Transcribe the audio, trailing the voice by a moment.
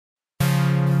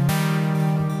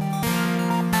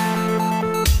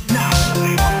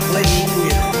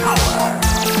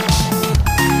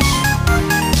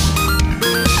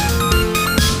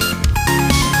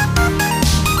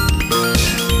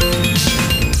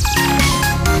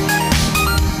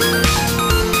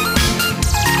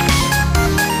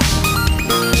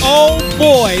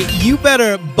boy, you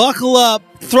better buckle up,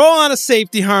 throw on a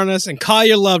safety harness, and call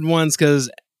your loved ones, because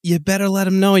you better let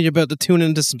them know you're about to tune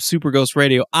into some Super Ghost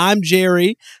Radio. I'm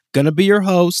Jerry, gonna be your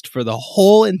host for the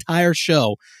whole entire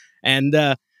show, and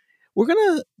we're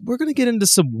gonna get into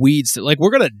some weeds. Like,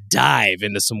 we're gonna dive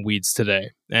into some weeds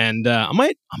today, and I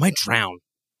might drown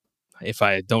if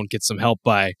I don't get some help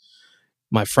by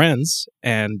my friends,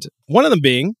 and one of them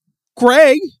being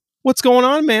Greg. What's going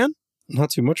on, man?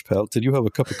 Not too much, pal. Did you have a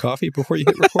cup of coffee before you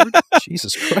hit record?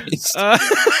 Jesus Christ.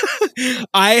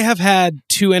 I have had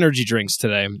 2 energy drinks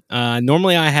today.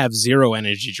 Normally I have 0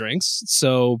 energy drinks.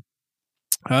 So,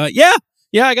 yeah,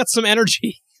 I got some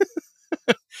energy.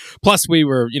 Plus, we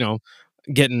were,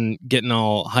 getting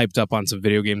all hyped up on some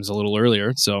video games a little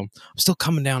earlier. So I'm still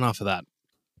coming down off of that.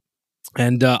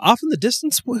 And off in the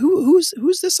distance,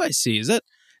 who's this I see? Is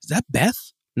that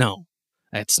Beth? No,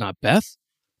 that's not Beth.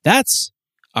 That's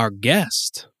our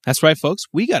guest. That's right, folks.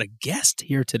 We got a guest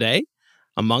here today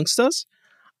amongst us.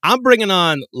 I'm bringing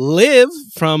on Liv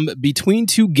from Between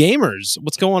Two Gamers.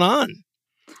 What's going on?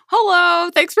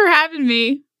 Hello. Thanks for having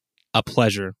me. A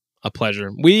pleasure.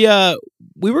 We talked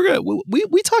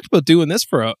about doing this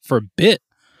for a bit.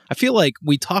 I feel like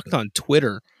we talked on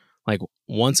Twitter like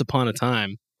once upon a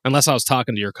time, unless I was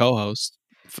talking to your co-host.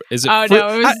 Is it? Oh no,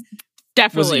 it was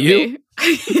definitely you?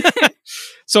 Me.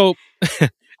 So.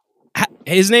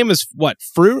 His name is what?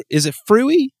 Is it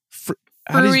Fruey?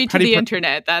 Fruey to the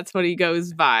internet. That's what he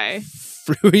goes by.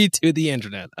 Fruey to the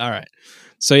internet. All right.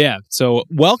 So yeah. So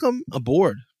welcome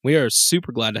aboard. We are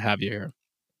super glad to have you here.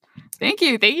 Thank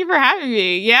you. Thank you for having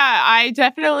me. Yeah, I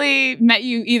definitely met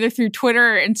you either through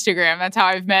Twitter or Instagram. That's how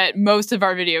I've met most of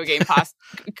our video game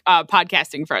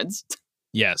podcasting friends.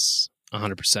 Yes,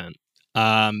 100%.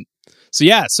 So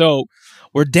yeah. So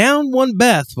we're down one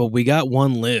Beth, but we got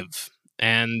one Liv.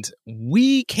 And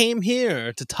we came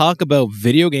here to talk about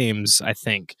video games, I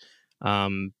think.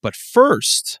 But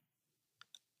first,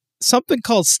 something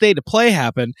called State of Play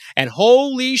happened, and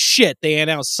holy shit, they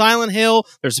announced Silent Hill,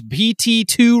 there's a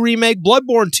PT2 remake,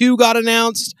 Bloodborne 2 got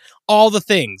announced, all the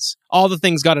things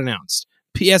got announced.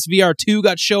 PSVR 2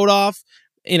 got showed off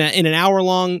in an hour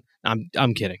long.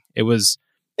 I'm kidding. It was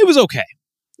okay.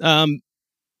 I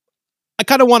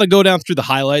kind of want to go down through the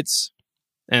highlights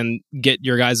and get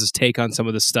your guys' take on some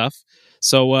of this stuff.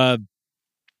 So,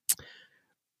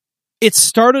 it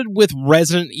started with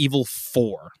Resident Evil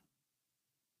 4.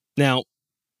 Now,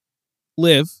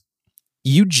 Liv,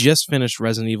 you just finished the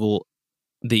Resident Evil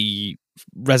 1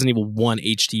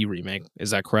 HD remake. Is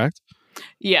that correct?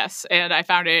 Yes, and I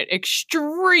found it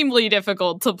extremely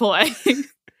difficult to play.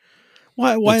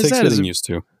 Why is that? It takes getting used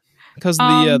to. Because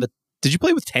did you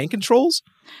play with tank controls?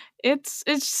 It's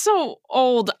so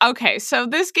old. Okay, so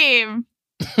this game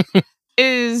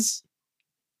is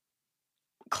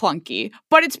clunky,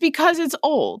 but it's because it's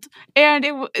old. And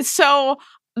so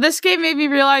this game made me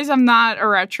realize I'm not a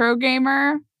retro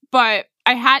gamer, but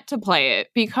I had to play it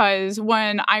because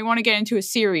when I want to get into a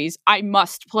series, I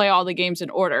must play all the games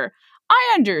in order.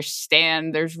 I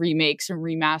understand there's remakes and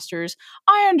remasters.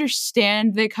 I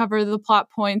understand they cover the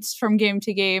plot points from game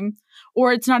to game,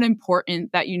 or it's not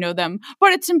important that you know them,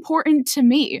 but it's important to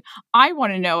me. I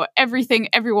want to know everything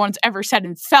everyone's ever said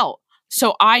and felt,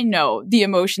 so I know the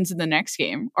emotions in the next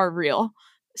game are real.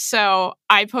 So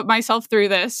I put myself through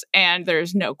this, and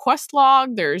there's no quest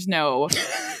log, there's no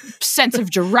sense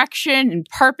of direction and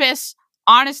purpose.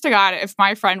 Honest to God, if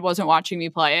my friend wasn't watching me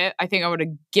play it, I think I would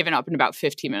have given up in about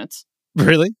 15 minutes.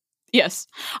 Really? Yes.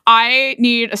 I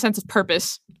need a sense of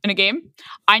purpose in a game.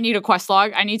 I need a quest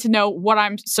log. I need to know what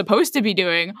I'm supposed to be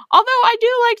doing. Although I do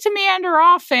like to meander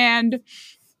off and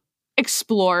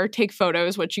explore, take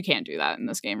photos, which you can't do that in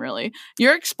this game, really.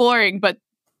 You're exploring, but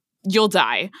you'll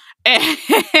die.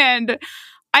 And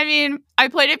I mean, I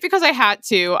played it because I had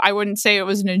to. I wouldn't say it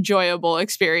was an enjoyable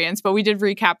experience, but we did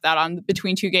recap that on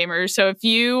Between Two Gamers. So if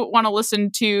you want to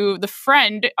listen to the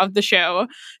friend of the show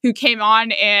who came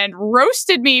on and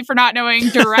roasted me for not knowing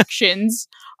directions,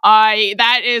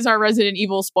 that is our Resident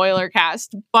Evil spoiler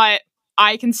cast. But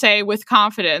I can say with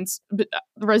confidence,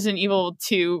 Resident Evil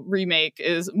 2 remake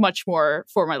is much more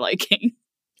for my liking.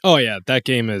 Oh yeah, that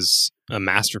game is a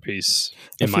masterpiece,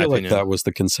 in my opinion. I feel like that was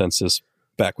the consensus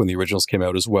back when the originals came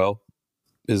out as well,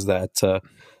 is that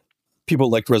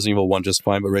people liked Resident Evil 1 just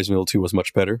fine, but Resident Evil 2 was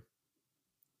much better.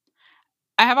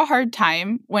 I have a hard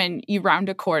time when you round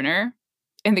a corner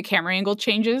and the camera angle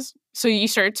changes. So you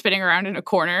start spinning around in a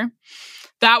corner.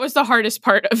 That was the hardest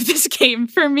part of this game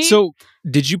for me. So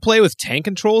did you play with tank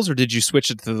controls, or did you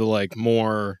switch it to the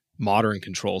more modern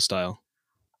control style?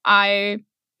 I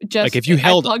just... if you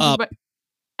held up,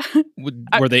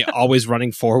 were they always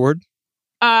running forward?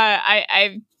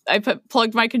 I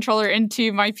plugged my controller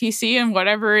into my PC, and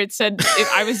whatever it said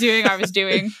if I was doing, I was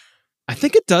doing. I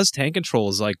think it does tank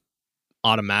controls like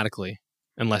automatically,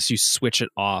 unless you switch it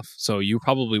off. So you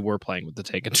probably were playing with the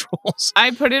tank controls.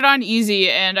 I put it on easy,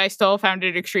 and I still found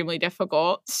it extremely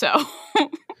difficult. So,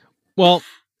 Well,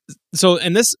 so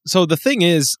the thing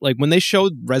is, like when they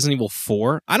showed Resident Evil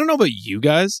 4, I don't know about you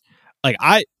guys, like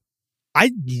I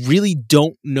really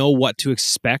don't know what to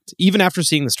expect, even after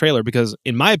seeing this trailer, because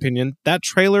in my opinion, that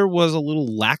trailer was a little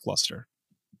lackluster.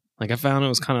 Like I found it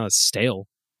was kind of stale.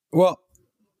 Well,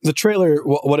 the trailer,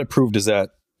 what it proved is that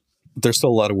there's still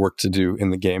a lot of work to do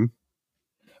in the game.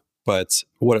 But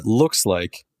what it looks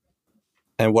like,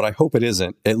 and what I hope it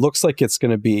isn't, it looks like it's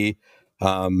going to be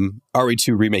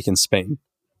RE2 remake in Spain,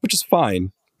 which is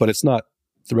fine, but it's not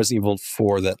the Resident Evil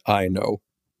 4 that I know.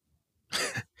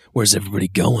 Where's everybody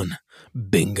going?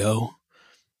 Bingo.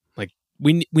 Like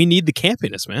we need the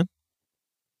campiness, man.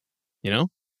 You know?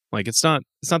 Like it's not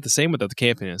the same without the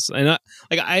campiness. And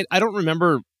I don't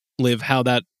remember, Liv, how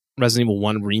that Resident Evil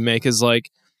 1 remake is like,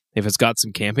 if it's got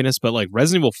some campiness, but like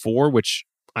Resident Evil 4, which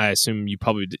I assume you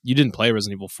probably you didn't play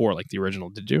Resident Evil 4 like the original,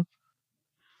 did you?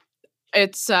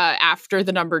 it's after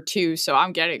the number 2, so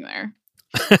I'm getting there.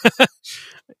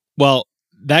 Well,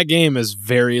 that game is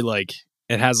very like,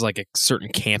 it has like a certain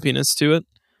campiness to it,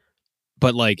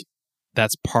 but like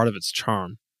that's part of its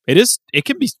charm. It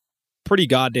can be pretty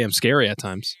goddamn scary at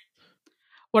times.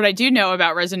 What I do know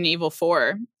about Resident Evil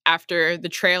 4 after the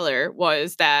trailer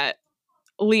was that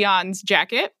Leon's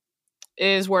jacket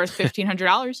is worth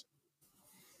 $1,500.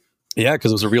 Yeah,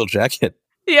 because it was a real jacket.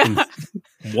 Yeah.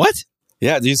 What?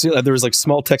 Yeah, do you see that? There was like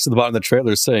small text at the bottom of the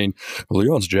trailer saying,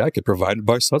 Leon's jacket provided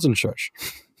by such and such.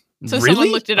 So Really?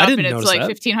 someone looked it I up didn't and it's notice like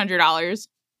that. $1,500.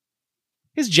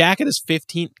 His jacket is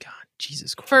 15. God,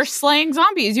 Jesus Christ. For slaying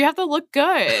zombies, you have to look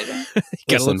good. You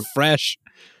gotta look Listen. fresh.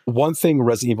 One thing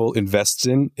Resident Evil invests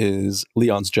in is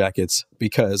Leon's jackets,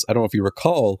 because I don't know if you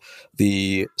recall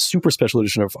the super special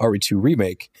edition of RE2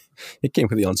 Remake. It came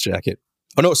with Leon's jacket.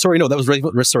 Oh, no, sorry. No, that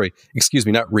was sorry. Excuse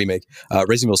me, not Remake.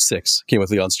 Resident Evil 6 came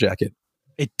with Leon's jacket.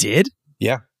 It did?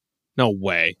 Yeah. No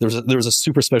way. There was a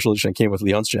super special edition that came with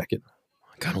Leon's jacket.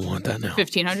 I kind of want that now.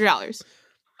 $1,500.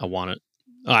 I want it.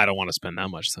 I don't want to spend that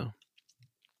much, though.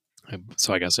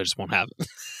 So I guess I just won't have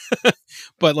it.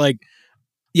 But like,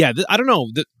 yeah, I don't know.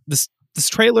 This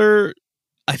trailer,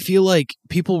 I feel like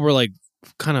people were like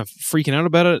kind of freaking out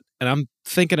about it, and I'm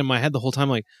thinking in my head the whole time,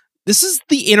 like, this is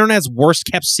the internet's worst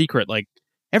kept secret. Like,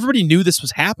 everybody knew this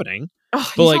was happening.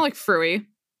 Oh, But you like- sound like Fruity.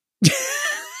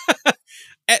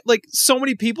 Like, so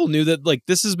many people knew that, like,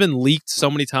 this has been leaked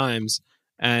so many times,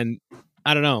 and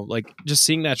I don't know, like, just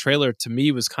seeing that trailer to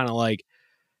me was kind of like,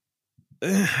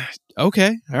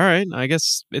 okay, all right, I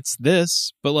guess it's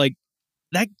this, but like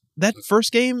that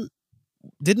first game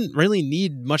didn't really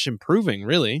need much improving,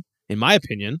 really, in my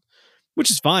opinion,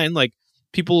 which is fine. Like,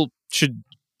 people should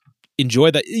enjoy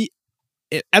that.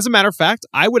 As a matter of fact,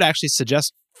 I would actually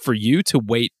suggest for you to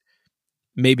wait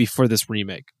maybe for this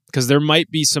remake, because there might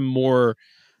be some more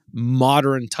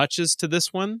modern touches to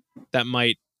this one that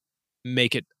might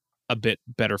make it a bit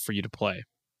better for you to play.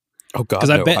 Oh, God, 'Cause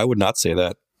I bet- I would not say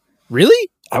that. Really?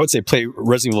 I would say play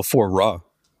Resident Evil 4 raw.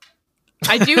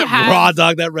 I do have Raw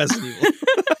dog that Resident Evil.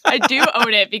 I do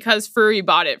own it because Fruity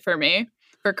bought it for me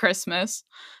for Christmas.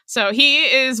 So he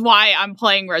is why I'm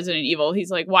playing Resident Evil.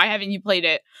 He's like, why haven't you played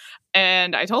it?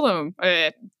 And I told him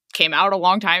it came out a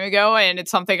long time ago and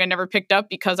it's something I never picked up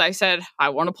because I said, I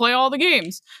want to play all the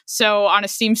games. So on a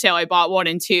Steam sale, I bought 1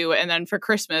 and 2. And then for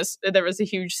Christmas, there was a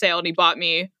huge sale and he bought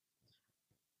me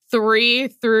 3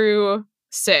 through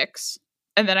 6.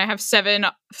 And then I have 7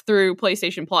 through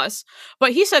PlayStation Plus.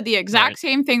 But he said the exact Right.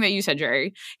 same thing that you said,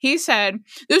 Jerry. He said,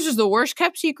 this is the worst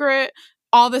kept secret.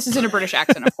 All this is in a British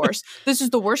accent, of course. This is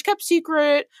the worst kept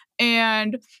secret.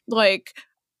 And like,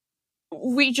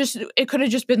 it could have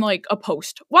just been like a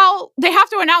post. Well, they have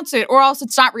to announce it or else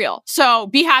it's not real. So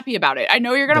be happy about it. I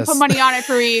know you're going to put money on it,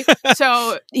 Free.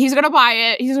 So he's going to buy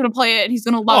it. He's going to play it. He's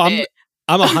going to love it.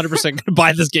 I'm 100% going to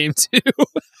buy this game too.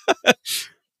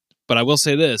 But I will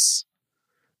say this.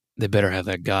 They better have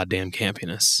that goddamn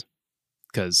campiness.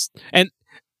 And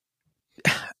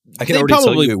I can They already tell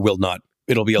probably- you it will not.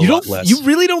 It'll be a you lot don't, less. you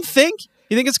really don't think?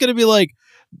 You think it's going to be like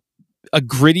a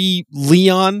gritty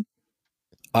Leon?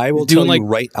 I will doing tell you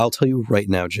like- I'll tell you right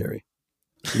now, Jerry.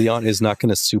 Leon is not going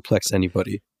to suplex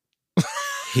anybody.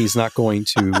 He's not going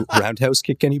to roundhouse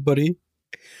kick anybody.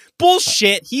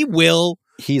 Bullshit. He will.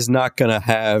 He's not going to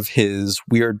have his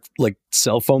weird like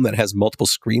cell phone that has multiple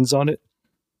screens on it.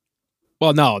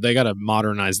 Well, no, they got to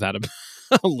modernize that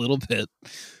a little bit.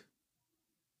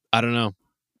 I don't know.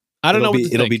 I don't know what to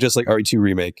It'll think. be just like RE2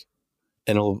 Remake.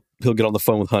 and he'll get on the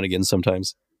phone with Hunnigan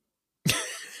sometimes.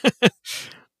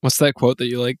 What's that quote that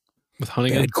you like with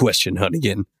Hunnigan? Bad question,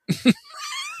 Hunnigan.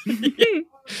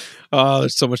 Oh,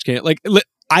 there's so much can't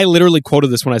I literally quoted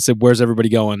this when I said, "Where's everybody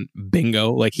going?"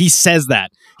 Bingo! Like he says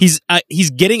that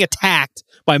he's getting attacked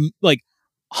by like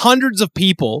hundreds of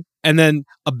people, and then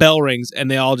a bell rings, and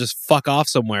they all just fuck off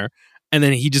somewhere, and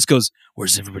then he just goes,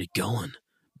 "Where's everybody going?"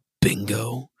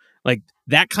 Bingo! Like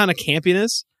that kind of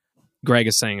campiness. Greg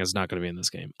is saying is not going to be in this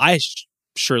game. I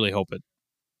surely hope it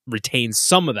retains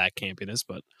some of that campiness,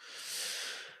 but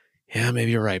yeah,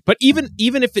 maybe you're right. But even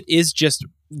if it is just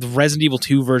the Resident Evil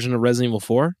 2 version of Resident Evil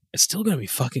 4, it's still going to be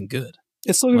fucking good.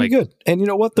 It's still going to be good. And you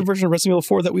know what? The version of Resident Evil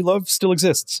 4 that we love still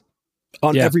exists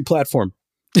on every platform.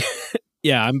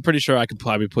 Yeah, I'm pretty sure I could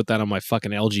probably put that on my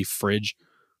fucking LG fridge.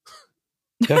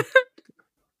 Yeah.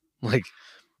 Like,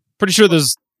 pretty sure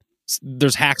there's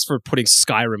hacks for putting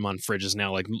Skyrim on fridges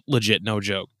now, like legit, no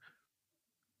joke.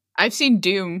 I've seen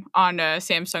Doom on a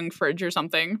Samsung fridge or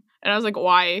something, and I was like,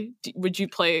 why would you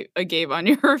play a game on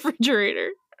your refrigerator?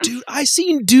 Dude, I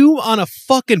seen Doom on a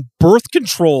fucking birth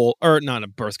control, or not a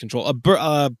birth control, a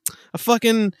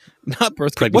fucking, not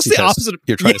birth control. What's the test. opposite of...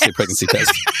 You're trying to say pregnancy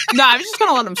test. No, I was just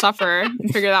gonna let him suffer and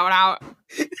figure that one out.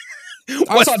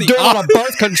 I saw Doom on a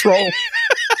birth control.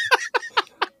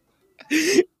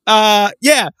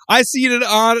 Yeah, I seen it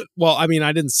on, well, I mean,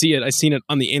 I didn't see it. I seen it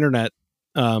on the internet,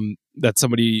 that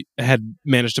somebody had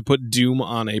managed to put Doom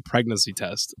on a pregnancy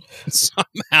test somehow.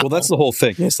 Well, that's the whole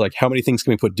thing. It's like, how many things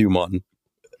can we put Doom on?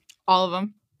 All of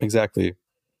them. Exactly.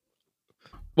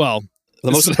 Well,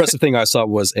 the most impressive thing I saw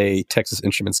was a Texas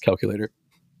Instruments calculator.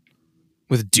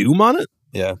 With Doom on it?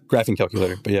 Yeah, graphing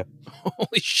calculator, but yeah.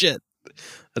 Holy shit.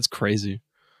 That's crazy.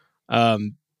 But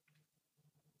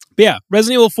yeah,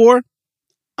 Resident Evil 4,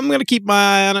 I'm going to keep my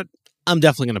eye on it. I'm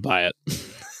definitely going to buy it.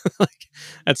 Like,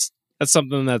 that's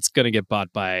something that's going to get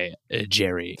bought by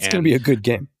Jerry. It's going to be a good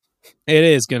game. It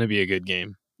is going to be a good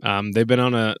game. They've been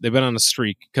on a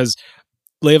streak because,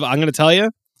 Liv, I'm going to tell you,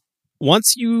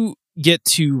 once you get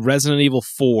to Resident Evil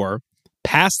 4,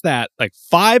 past that, like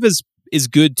 5 is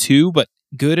good too, but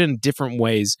good in different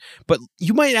ways. But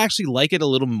you might actually like it a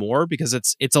little more because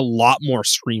it's a lot more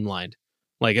streamlined.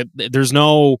 Like there's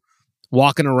no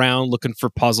walking around looking for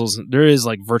puzzles. There is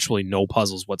like virtually no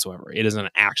puzzles whatsoever. It is an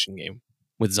action game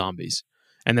with zombies.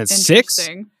 And then 6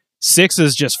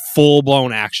 is just full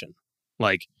blown action.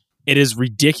 Like it is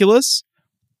ridiculous.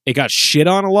 It got shit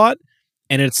on a lot,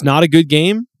 and it's not a good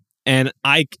game. And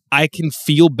I can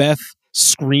feel Beth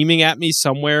screaming at me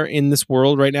somewhere in this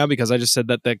world right now because I just said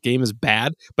that game is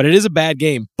bad. But it is a bad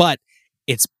game, but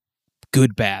it's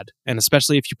good bad. And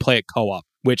especially if you play it co-op,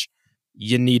 which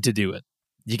you need to do it.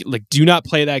 Do not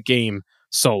play that game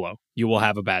solo. You will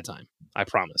have a bad time. I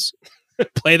promise.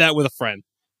 Play that with a friend.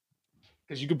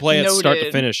 Because you can play it start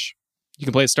to finish. You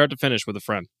can play it start to finish with a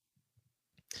friend.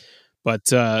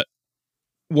 But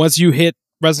once you hit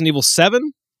Resident Evil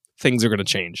 7, things are going to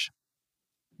change.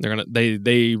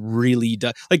 They really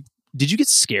do. Like, did you get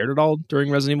scared at all during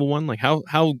Resident Evil 1? Like,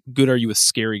 how good are you with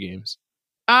scary games?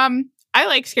 I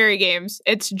like scary games.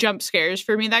 It's jump scares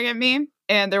for me that get me.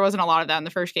 And there wasn't a lot of that in the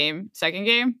first game. Second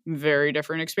game, very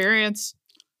different experience.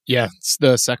 Yeah,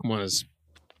 the second one is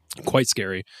quite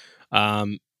scary.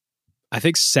 I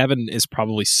think 7 is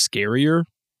probably scarier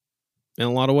in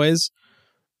a lot of ways.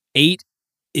 8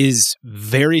 is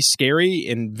very scary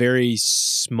in very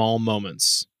small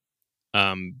moments.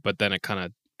 But then it kind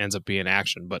of ends up being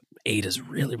action. But 8 is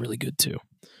really, really good too.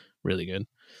 Really good.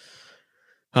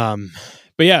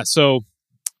 But yeah, so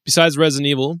besides Resident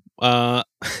Evil,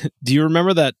 do you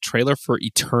remember that trailer for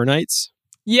Eternights?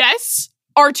 Yes.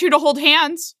 R2 to hold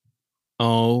hands.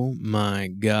 Oh my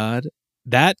God.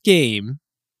 That game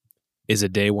is a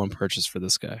day one purchase for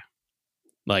this guy.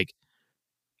 Like,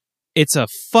 it's a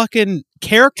fucking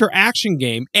character action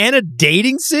game and a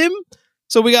dating sim.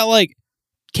 So we got like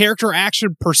character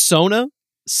action Persona.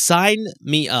 Sign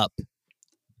me up.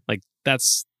 Like,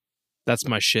 that's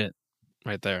my shit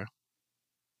right there.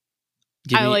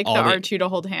 I like the R2 to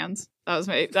hold hands.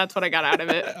 That's what I got out of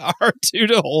it. R2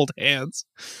 to hold hands.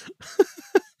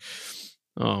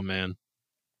 Oh man.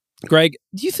 Greg,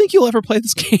 do you think you'll ever play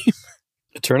this game?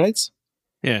 Eternights?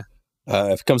 Yeah.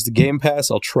 If it comes to Game Pass,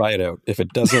 I'll try it out. If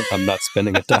it doesn't, I'm not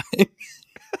spending a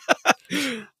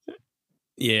dime.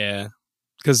 Yeah.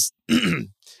 Because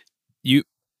you're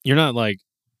not like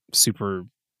super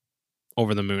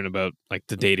over the moon about like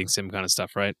the dating sim kind of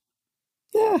stuff, right?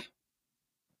 Yeah.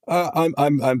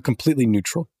 I'm completely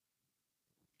neutral.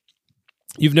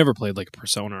 You've never played like a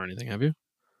Persona or anything, have you?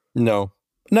 No.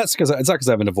 It's not because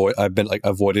I've been like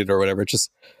avoided or whatever. It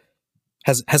just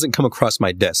hasn't come across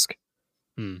my desk.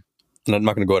 And I'm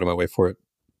not going to go out of my way for it.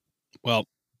 Well,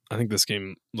 I think this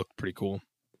game looked pretty cool.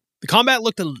 The combat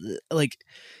looked like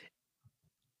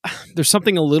there's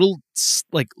something a little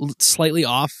like slightly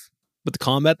off with the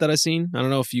combat that I seen. I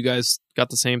don't know if you guys got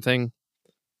the same thing.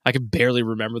 I can barely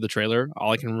remember the trailer.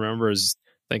 All I can remember is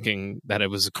thinking that it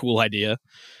was a cool idea.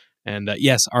 And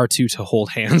yes, R2 to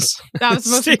hold hands. That was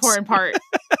the most important part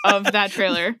of that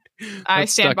trailer. I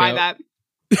stand by that.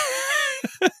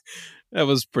 That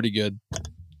was pretty good.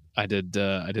 I did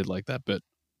like that bit.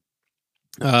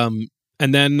 And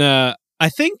then I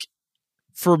think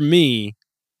for me,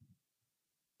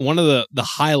 one of the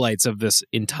highlights of this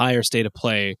entire state of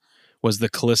play was the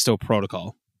Callisto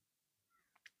Protocol.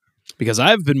 Because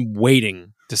I've been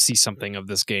waiting to see something of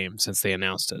this game since they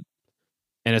announced it.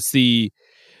 And it's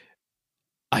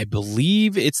I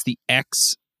believe it's the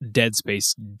ex Dead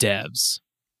Space devs,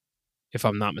 if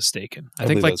I'm not mistaken. I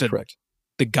think like that's correct.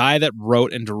 The guy that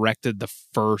wrote and directed the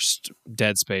first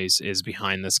Dead Space is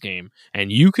behind this game.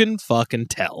 And you can fucking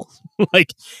tell.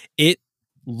 Like, it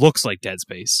looks like Dead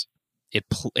Space. It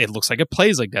looks like it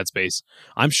plays like Dead Space.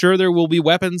 I'm sure there will be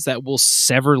weapons that will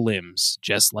sever limbs,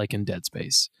 just like in Dead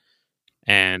Space.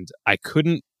 And I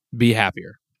couldn't be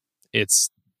happier.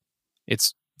 It's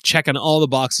checking all the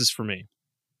boxes for me.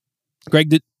 Greg,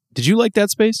 did you like Dead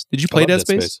Space? Did you play Dead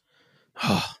Space?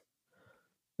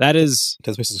 That is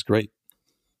Dead Space is great.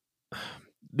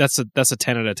 That's a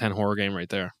 10 out of 10 horror game right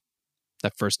there.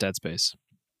 That first Dead Space.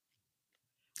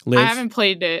 Liv? I haven't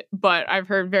played it, but I've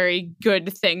heard very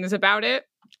good things about it.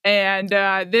 And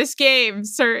this game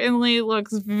certainly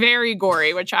looks very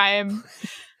gory, which I am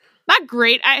not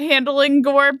great at handling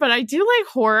gore, but I do like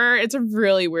horror. It's a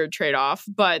really weird trade-off,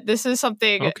 but this is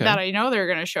something that I know they're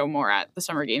going to show more at the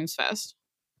Summer Games Fest.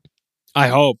 I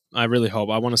hope. I really hope.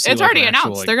 I want to see. It's already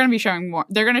announced. They're going to be showing more.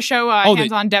 They're going to show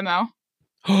hands-on demo.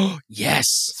 Oh, yes.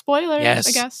 Spoilers, yes.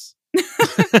 I guess.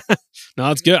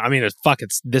 No, it's good. I mean, it's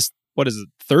this. What is it?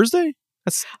 Thursday?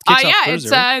 Thursday,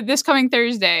 it's this coming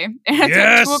Thursday. And it's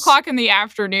at 2:00 in the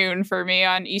afternoon for me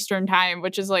on Eastern time,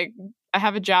 which is like, I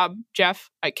have a job, Jeff.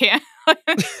 I can't.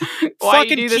 Why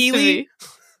you do this to me?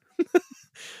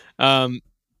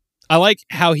 I like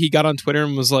how he got on Twitter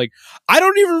and was like, I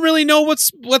don't even really know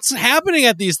what's happening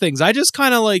at these things. I just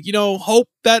kind of like, hope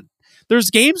that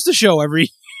there's games to show every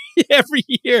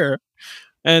year.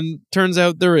 And turns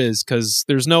out there is, because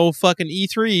there's no fucking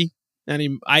E3.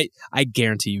 And I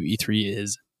guarantee you E3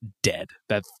 is dead.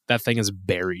 That thing is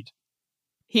buried.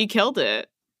 He killed it.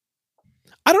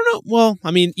 I don't know. Well,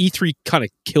 I mean, E3 kind of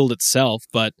killed itself,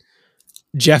 but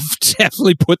Jeff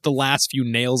definitely put the last few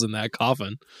nails in that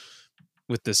coffin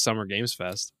with this Summer Games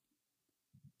Fest.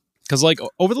 Because, like,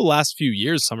 over the last few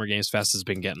years, Summer Games Fest has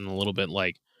been getting a little bit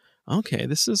like, okay,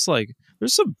 this is like,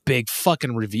 there's some big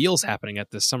fucking reveals happening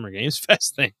at this Summer Games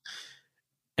Fest thing.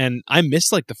 And I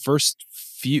missed, like, the first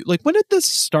few, like, when did this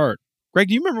start? Greg,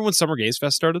 do you remember when Summer Games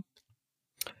Fest started?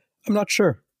 I'm not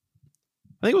sure.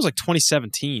 I think it was like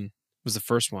 2017 was the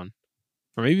first one.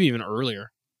 Or maybe even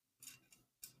earlier.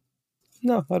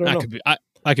 No, I don't know.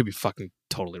 I could be fucking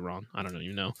totally wrong. I don't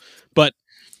even know. But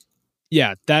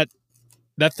yeah, that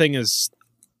thing is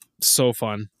so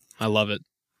fun. I love it.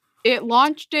 It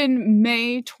launched in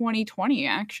May 2020,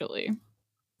 actually.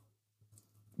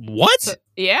 What? So,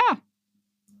 yeah.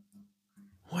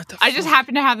 What the I just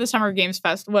happen to have the Summer Games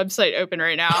Fest website open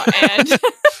right now, and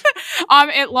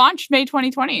it launched May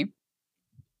 2020.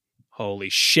 Holy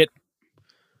shit.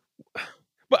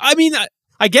 But I mean,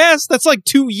 I guess that's like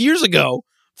 2 years ago.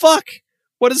 Fuck.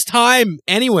 What is time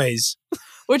anyways?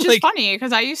 Which is funny,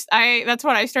 because that's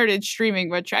what I started streaming,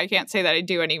 which I can't say that I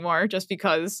do anymore just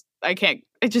because I can't.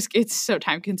 It's so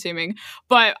time consuming.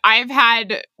 But I've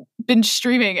been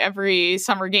streaming every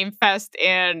Summer Game Fest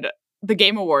and the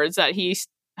Game Awards that he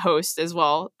hosts as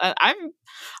well. I don't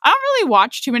really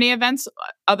watch too many events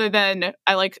other than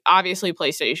I like obviously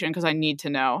PlayStation because I need to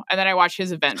know, and then I watch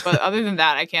his event. But other than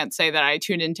that, I can't say that I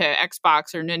tune into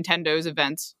Xbox or Nintendo's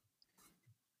events.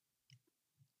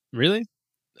 Really?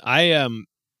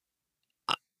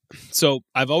 So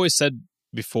I've always said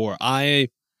before, I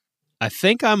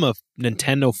think I'm a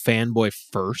Nintendo fanboy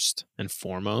first and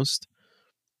foremost.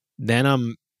 Then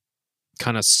I'm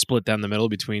kind of split down the middle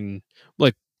between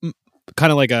like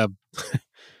kind of like a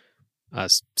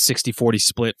 60-40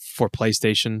 split for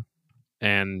PlayStation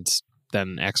and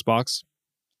then Xbox.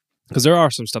 Because there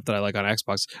are some stuff that I like on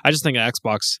Xbox. I just think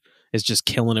Xbox is just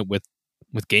killing it with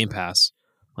Game Pass.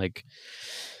 Like,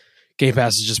 Game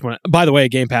Pass is just one. By the way,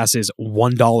 Game Pass is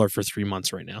 $1 for 3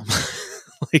 months right now.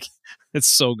 Like, it's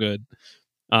so good.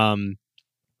 And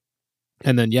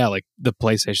then yeah, like the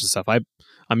PlayStation stuff.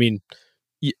 I mean,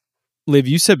 Liv,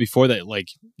 you said before that like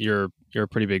you're a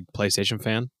pretty big PlayStation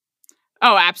fan.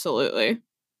 Oh, absolutely.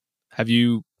 Have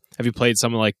you played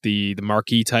some of like the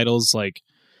marquee titles? Like,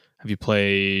 have you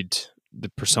played the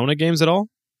Persona games at all?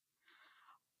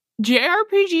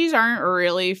 JRPGs aren't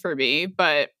really for me,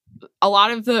 but a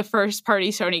lot of the first party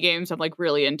Sony games I'm like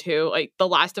really into. Like The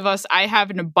Last of Us, I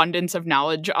have an abundance of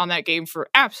knowledge on that game for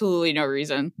absolutely no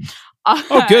reason.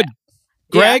 Oh, good.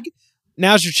 Greg,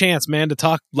 now's your chance, man, to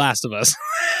talk Last of Us.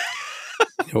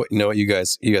 You know what? You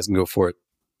guys can go for it.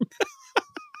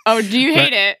 Oh, do you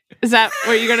hate it? Is that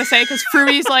what you're gonna say? Because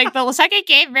Frumi's like, the second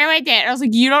game ruined it. I was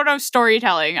like, you don't know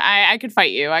storytelling. I could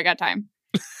fight you. I got time.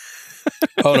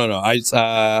 Oh no,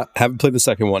 I haven't played the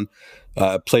second one.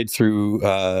 Played through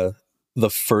the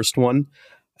first one,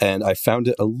 and I found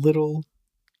it a little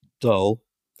dull.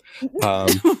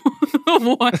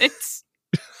 What?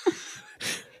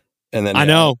 And then I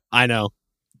know.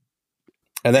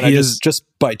 And then just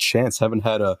by chance haven't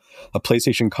had a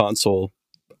PlayStation console.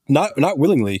 Not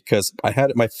willingly, because I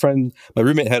had my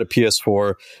roommate had a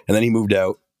PS4, and then he moved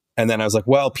out. And then I was like,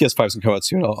 well, PS5's gonna come out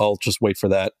soon. I'll just wait for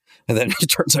that. And then it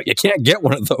turns out you can't get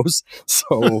one of those.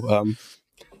 So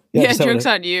yeah, joke's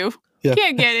on you. Yeah.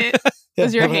 Can't get it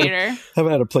because you're a hater.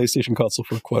 Haven't had a PlayStation console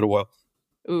for quite a while.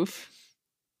 Oof.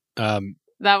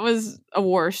 That was a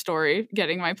war story,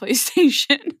 getting my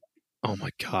PlayStation. Oh my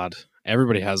god.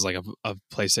 Everybody has like a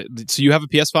PlayStation. So you have a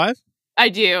PS5? I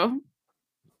do.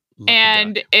 Lucky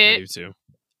And duck. I do too.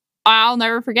 I'll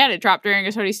never forget it. Dropped during a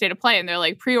Sony State of Play, and they're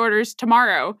like, pre-orders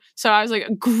tomorrow. So I was like,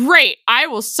 great, I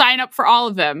will sign up for all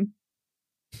of them.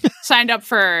 Signed up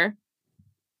for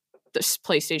this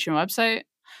PlayStation website,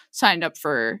 signed up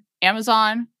for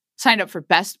Amazon, signed up for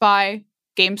Best Buy,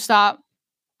 GameStop.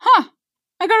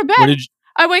 I go to bed.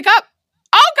 I wake up.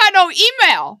 Got no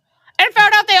email. And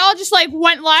found out they all just like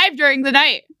went live during the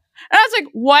night. And I was like,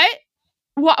 what?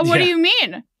 What do you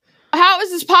mean? How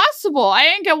is this possible? I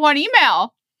didn't get one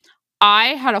email. I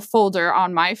had a folder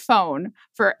on my phone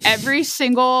for every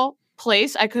single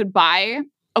place I could buy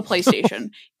a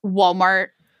PlayStation. Walmart,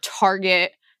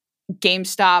 Target,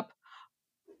 GameStop,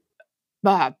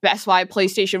 Best Buy,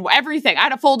 PlayStation, everything. I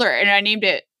had a folder and I named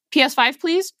it PS5,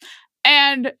 please.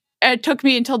 And it took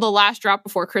me until the last drop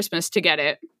before Christmas to get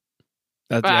it.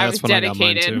 That's when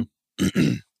dedicated. I got mine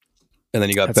too. And then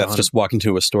you got Beth just walking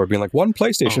to a store being like, one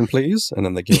PlayStation, please. And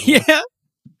then they get yeah.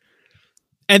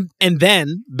 And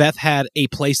then Beth had a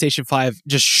PlayStation 5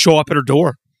 just show up at her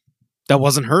door. That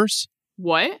wasn't hers.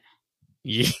 What?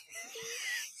 Yeah.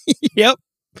 Yep.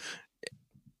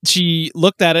 She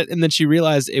looked at it and then she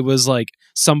realized it was like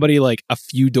somebody like a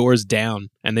few doors down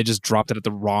and they just dropped it at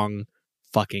the wrong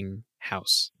fucking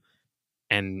house.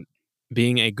 And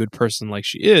being a good person like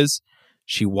she is,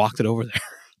 she walked it over there.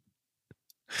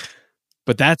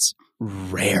 But that's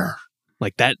rare.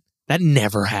 Like that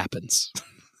never happens.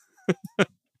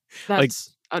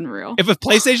 That's unreal. If a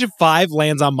PlayStation 5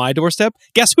 lands on my doorstep,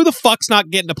 guess who the fuck's not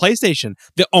getting a PlayStation?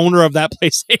 The owner of that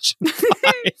PlayStation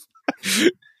 5.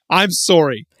 I'm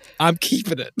sorry. I'm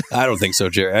keeping it. I don't think so,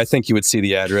 Jerry. I think you would see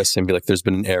the address and be like, there's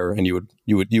been an error, and you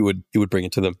would bring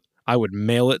it to them. I would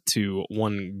mail it to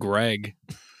one Greg.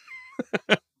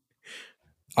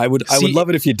 I would love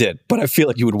it if you did, but I feel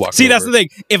like you would walk. See, that's the thing.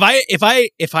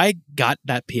 If I got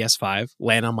that PS5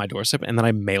 land on my doorstep and then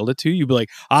I mailed it to you, you'd be like,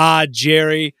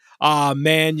 Jerry,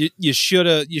 man, you should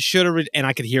have, and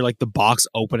I could hear like the box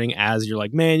opening as you're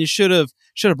like, man, you should have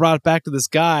brought it back to this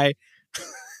guy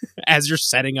as you're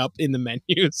setting up in the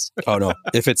menus. Oh no!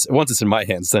 Once it's in my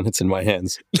hands, then it's in my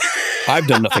hands. I've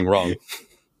done nothing wrong.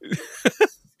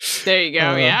 There you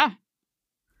go. Yeah,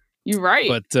 you're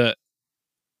right. But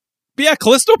yeah,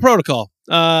 Callisto Protocol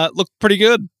looked pretty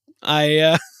good.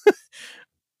 I'm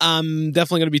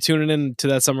definitely going to be tuning in to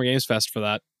that Summer Games Fest for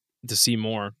that to see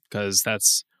more, because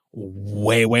that's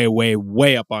way, way, way,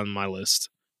 way up on my list,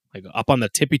 like up on the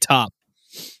tippy top.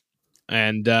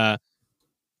 And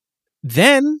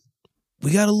then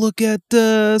we got to look at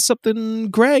something,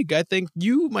 Greg, I think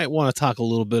you might want to talk a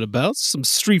little bit about, some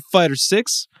Street Fighter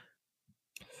 6.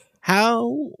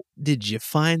 How did you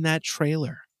find that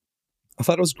trailer? I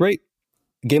thought it was great.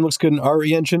 The game looks good in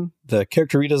RE Engine. The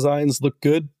character redesigns look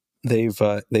good. They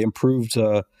improved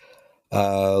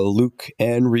Luke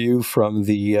and Ryu from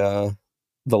the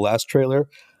last trailer,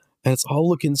 and it's all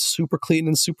looking super clean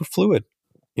and super fluid.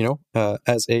 You know,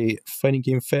 as a fighting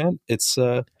game fan, it's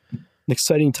an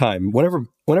exciting time. Whenever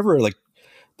like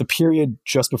the period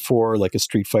just before like a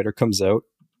Street Fighter comes out,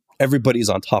 everybody's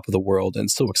on top of the world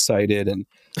and so excited, and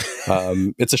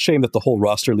it's a shame that the whole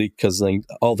roster leaked, because like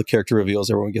all the character reveals,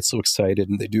 everyone gets so excited,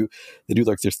 and they do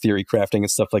like their theory crafting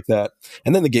and stuff like that,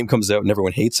 and then the game comes out and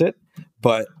everyone hates it.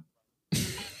 But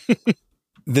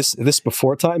This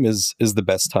before time is the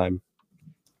best time.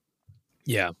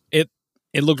 Yeah, it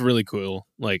looked really cool.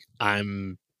 Like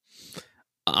I'm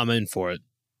in for it.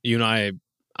 You and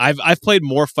I've played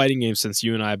more fighting games since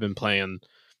you and I have been playing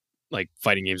like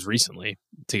fighting games recently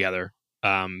together.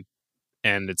 And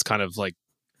it's kind of like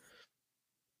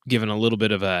given a little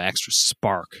bit of an extra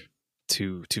spark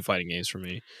to fighting games for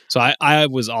me. So I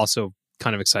was also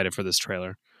kind of excited for this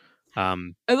trailer.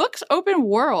 It looks open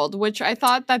world, which I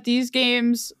thought that these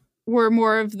games were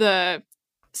more of the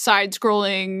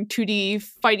side-scrolling 2D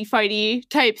fighty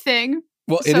type thing.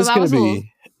 Well, So it is that going was to a be. little-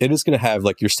 It is going to have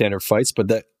like your standard fights, but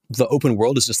the open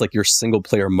world is just like your single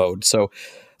player mode. So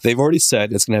they've already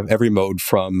said it's going to have every mode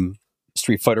from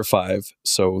Street Fighter V.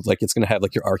 So like it's going to have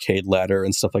like your arcade ladder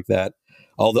and stuff like that,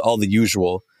 all the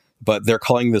usual. But they're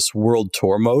calling this World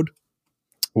Tour mode,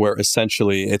 where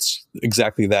essentially it's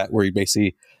exactly that, where you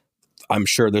basically, I'm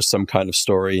sure there's some kind of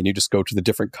story, and you just go to the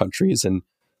different countries and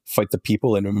fight the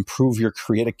people and improve your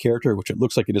creative character, which it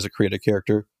looks like it is a creative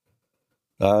character.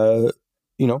 You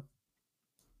know,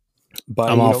 by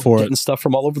I'm all for getting it. stuff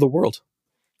from all over the world.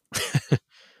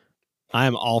 I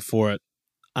am all for it.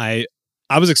 I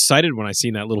was excited when I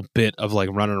seen that little bit of like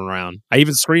running around. I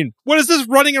even screamed, "What is this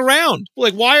running around?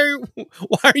 Like, why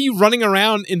are you running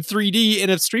around in 3D in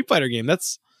a Street Fighter game?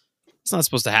 It's not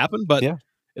supposed to happen." But Yeah.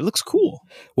 it looks cool.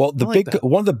 Well, I like that.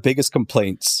 one of the biggest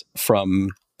complaints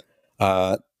from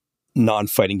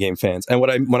non-fighting game fans, and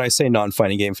when I say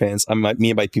non-fighting game fans, I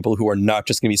mean by people who are not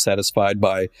just going to be satisfied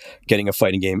by getting a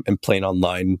fighting game and playing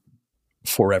online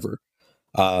forever,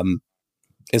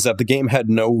 is that the game had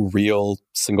no real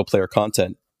single-player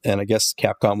content. And I guess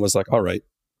Capcom was like, all right,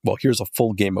 well, here's a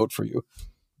full game mode for you.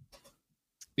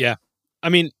 I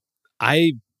mean,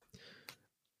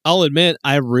 I'll admit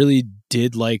I really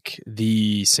did like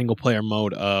the single player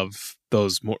mode of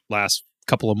those last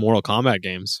couple of Mortal Kombat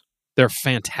games. They're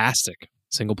fantastic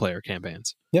single player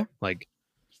campaigns. Yeah. Like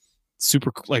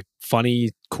super like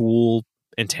funny, cool,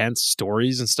 intense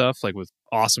stories and stuff, like with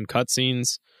awesome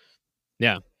cutscenes.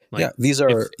 Yeah. Like, Yeah, these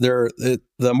are the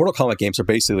Mortal Kombat games are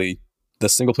basically the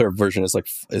single player version is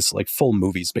like full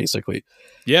movies basically.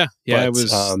 Yeah. But, it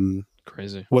was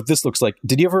crazy. What this looks like.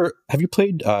 Have you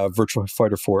played Virtua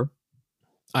Fighter 4?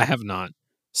 I have not.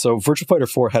 So Virtua Fighter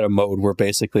 4 had a mode where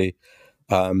basically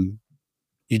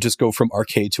you just go from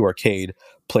arcade to arcade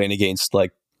playing against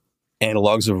like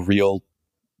analogs of real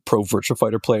pro Virtua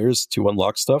Fighter players to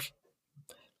unlock stuff.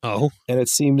 Oh. And it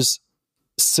seems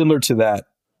similar to that,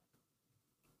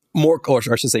 more, or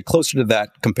I should say closer to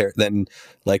that compared than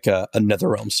like a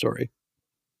NetherRealm story.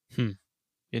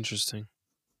 Interesting.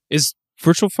 Is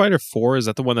Virtual Fighter 4, is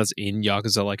that the one that's in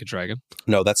Yakuza Like a Dragon?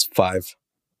 No, that's 5.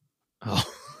 Oh.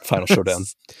 Final Showdown.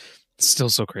 It's still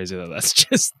so crazy that that's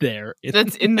just there.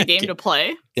 That's in the game to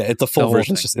play. Yeah, it's the full whole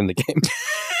version is thing. just in the game.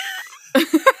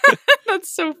 That's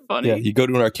so funny. Yeah, you go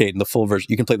to an arcade and the full version.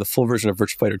 You can play the full version of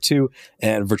Virtua Fighter 2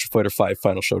 and Virtua Fighter 5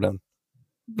 Final Showdown.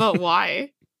 But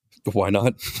why? Why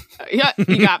not? Yeah,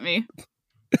 you got me.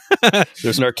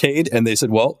 There's an arcade, and they said,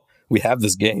 "Well, we have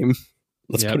this game.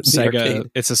 Let's Yep, put it in the Sega.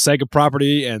 arcade." It's a Sega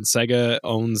property, and Sega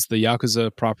owns the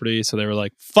Yakuza property, so they were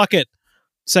like, "Fuck it,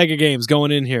 Sega games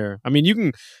going in here." I mean, you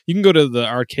can go to the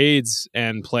arcades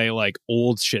and play like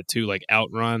old shit too, like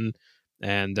Outrun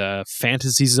and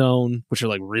Fantasy Zone, which are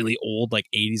like really old, like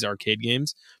 80s arcade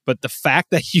games. But the fact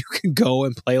that you can go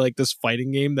and play like this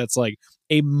fighting game that's like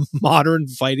a modern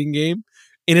fighting game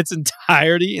in its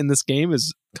entirety in this game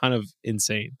is kind of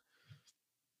insane.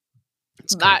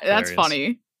 It's kind of That's hilarious.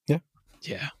 funny.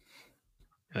 Yeah.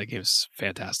 That game's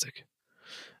fantastic.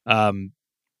 But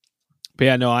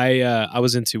yeah, no, I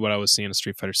was into what I was seeing in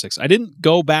Street Fighter 6. I didn't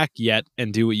go back yet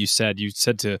and do what you said. You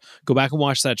said to go back and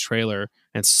watch that trailer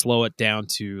and slow it down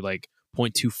to like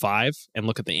 0.25 and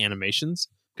look at the animations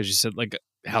because you said like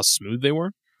how smooth they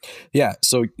were. Yeah,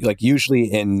 so like usually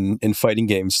in fighting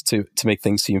games to make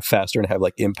things seem faster and have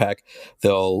like impact,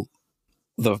 there'll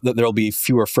be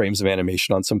fewer frames of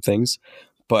animation on some things,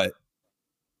 but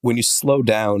when you slow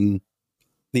down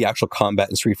the actual combat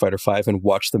in Street Fighter V and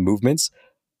watch the movements,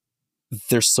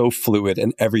 they're so fluid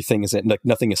and everything is like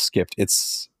nothing is skipped.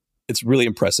 It's really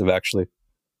impressive actually.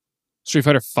 Street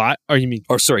Fighter 5? Or you mean?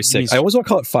 Or sorry, 6. I always want to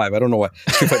call it 5. I don't know why.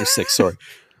 Street Fighter 6. Sorry.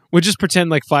 We'll just pretend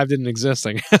like 5 didn't exist,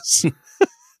 I guess.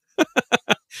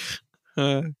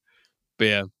 But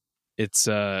yeah, it's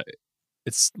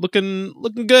looking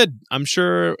good. I'm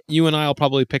sure you and I will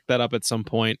probably pick that up at some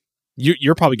point.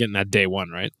 You're probably getting that day one,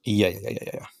 right?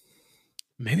 Yeah.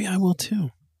 Maybe I will too.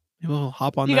 Maybe we'll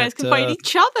hop on. You that, guys can fight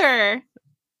each other.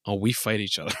 Oh, we fight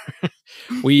each other.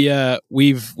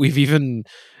 We've even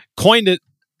coined it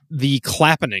the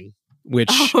clappening, which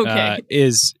Oh, okay.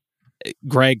 is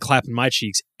Greg clapping my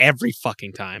cheeks every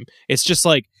fucking time. It's just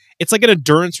like it's like an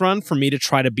endurance run for me to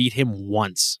try to beat him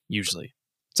once. Usually,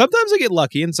 sometimes I get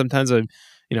lucky, and sometimes I,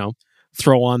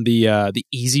 throw on the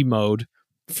easy mode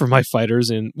for my fighters.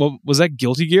 And what was that,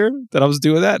 Guilty Gear that I was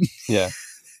doing that? Yeah.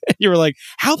 And you were like,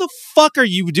 "How the fuck are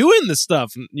you doing this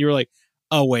stuff?" And you were like,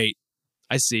 "Oh wait,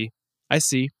 I see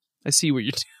what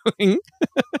you're doing."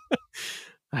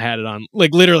 I had it on,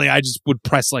 like, literally I just would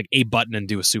press like a button and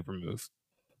do a super move.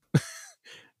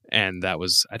 And I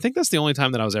think that's the only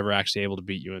time that I was ever actually able to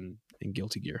beat you in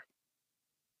Guilty Gear.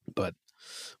 But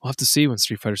we'll have to see when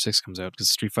Street Fighter 6 comes out, because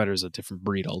Street Fighter is a different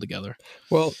breed altogether.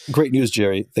 Well, great news,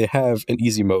 Jerry. They have an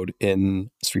easy mode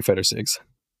in Street Fighter 6.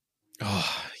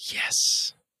 Oh,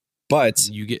 yes. But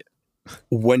You get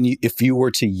if you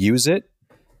were to use it,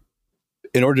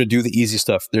 in order to do the easy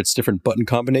stuff, there's different button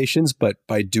combinations, but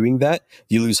by doing that,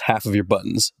 you lose half of your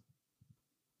buttons.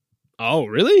 Oh,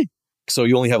 really? So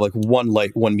you only have like one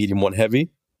light, one medium, one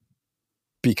heavy,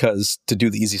 because to do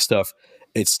the easy stuff,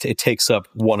 it takes up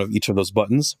one of each of those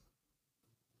buttons.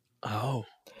 Oh.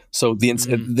 So that's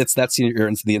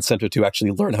the incentive to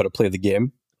actually learn how to play the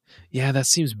game. Yeah, that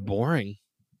seems boring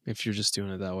if you're just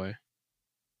doing it that way.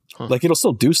 Huh. Like, it'll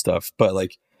still do stuff, but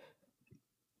like,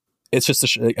 it's just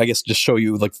just show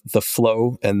you like the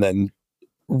flow, and then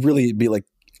really be like,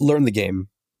 learn the game.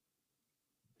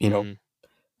 Mhm.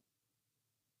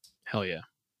 Hell yeah.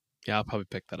 Yeah, I'll probably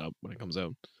pick that up when it comes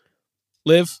out.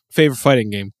 Liv, favorite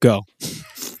fighting game, go.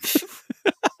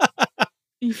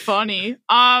 You funny.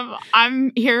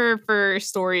 I'm here for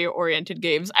story-oriented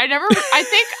games. I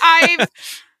think I've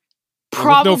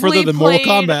probably no further than Mortal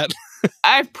Kombat.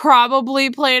 I've probably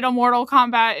played a Mortal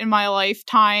Kombat in my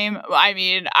lifetime. I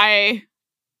mean,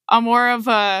 I'm more of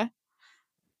I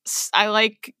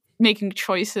like making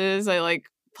choices. I like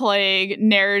playing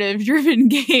narrative-driven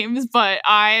games, but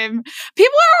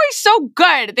people are always so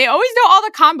good. They always know all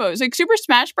the combos. Like, Super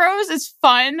Smash Bros. Is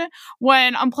fun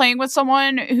when I'm playing with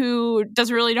someone who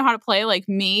doesn't really know how to play like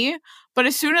me. But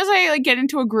as soon as I get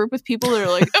into a group with people that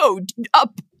are like, oh,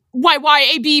 up,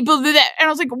 Y, A, B, blah, blah, blah, and I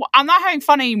was like, well, I'm not having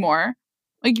fun anymore.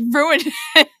 Like, you ruined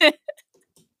it.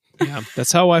 Yeah,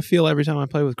 that's how I feel every time I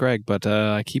play with Greg, but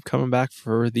I keep coming back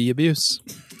for the abuse.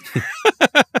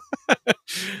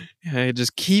 I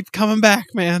just keep coming back,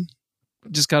 man.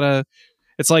 Just gotta,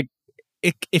 it's like,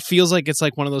 it feels like it's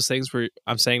like one of those things where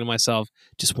I'm saying to myself,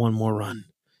 just one more run.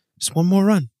 Just one more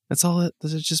run. That's all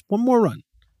this is, just one more run.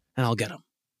 And I'll get them.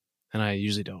 And I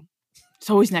usually don't. It's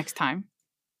always next time.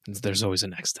 There's always a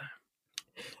next time.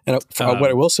 And what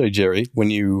I will say, Jerry, when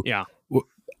you, yeah,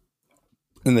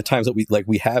 in the times that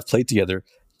we have played together,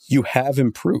 you have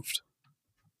improved.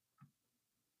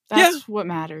 That's what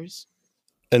matters.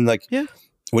 And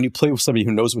when you play with somebody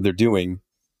who knows what they're doing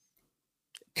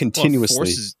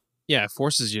continuously, it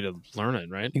forces you to learn it,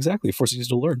 right? Exactly, it forces you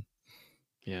to learn.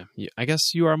 Yeah, I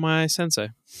guess you are my sensei.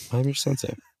 I'm your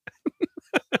sensei.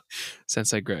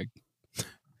 Sensei Greg.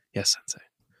 Yes, sensei.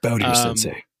 Bow to your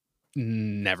sensei.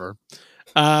 Never.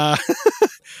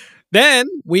 Then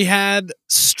we had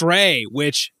Stray,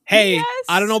 which, hey, yes!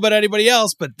 I don't know about anybody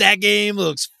else, but that game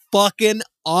looks fucking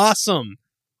awesome.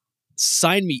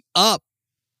 Sign me up.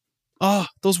 Oh,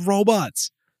 those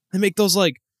robots. They make those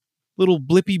like little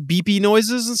blippy beepy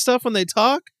noises and stuff when they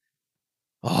talk.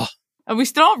 Oh. And we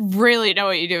still don't really know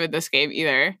what you do in this game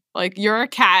either. Like, you're a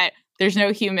cat. There's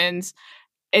no humans.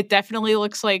 It definitely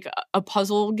looks like a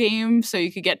puzzle game, so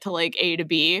you could get to like A to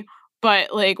B.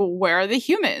 But like, where are the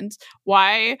humans?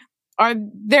 Why are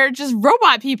there just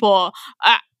robot people?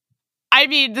 I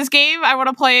mean, this game, I want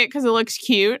to play it because it looks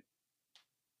cute.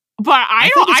 But I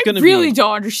really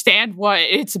don't understand what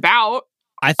it's about.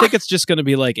 I think it's just going to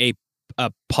be like a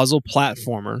puzzle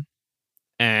platformer.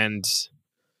 And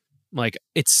like,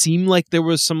 it seemed like there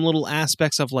was some little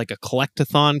aspects of like a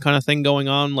collectathon kind of thing going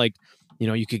on. Like,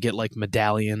 you could get like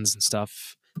medallions and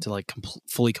stuff to like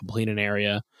fully complete an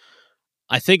area.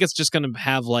 I think it's just going to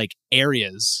have like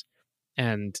areas,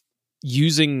 and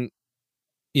using,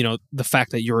 the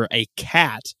fact that you're a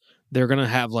cat, they're going to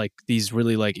have like these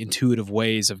really like intuitive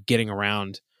ways of getting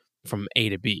around from A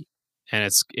to B. And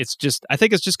I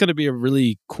think it's just going to be a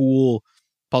really cool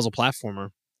puzzle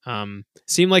platformer.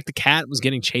 Seemed like the cat was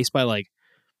getting chased by like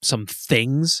some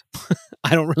things.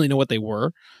 I don't really know what they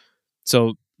were.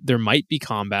 So there might be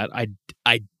combat.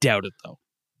 I doubt it though.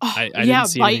 Oh, I didn't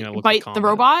see anything that looked like bite the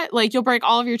robot. Like, you'll break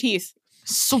all of your teeth.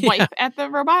 Swipe at the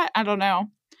robot. I don't know.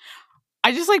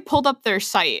 I just like pulled up their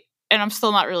site, and I'm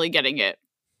still not really getting it.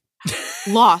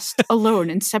 Lost, alone,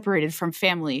 and separated from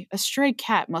family, a stray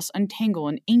cat must untangle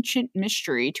an ancient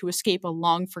mystery to escape a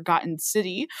long-forgotten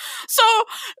city. So,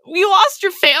 you lost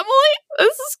your family?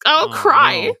 I'll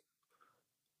cry. No.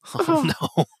 Oh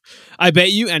no. I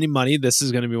bet you any money this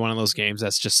is going to be one of those games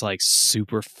that's just like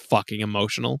super fucking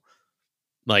emotional.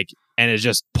 Like, and it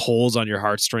just pulls on your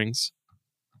heartstrings.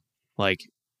 Like,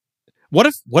 what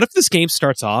if this game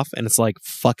starts off and it's like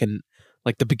fucking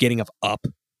like the beginning of Up?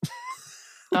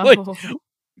 Like, Oh.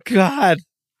 God,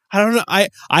 I don't know.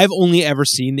 I've only ever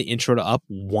seen the intro to Up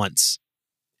once,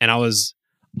 and I was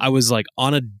like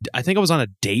I think I was on a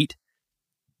date,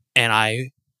 and I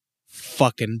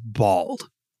fucking bawled.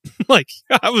 Like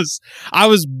I was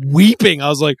weeping. I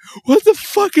was like, "What the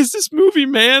fuck is this movie,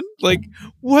 man? Like,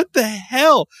 what the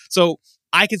hell?" So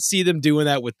I could see them doing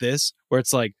that with this, where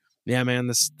it's like, "Yeah, man,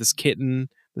 this kitten."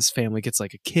 This family gets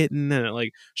like a kitten, and it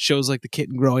like shows like the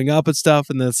kitten growing up and stuff,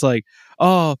 and then it's like,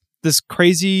 oh, this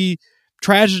crazy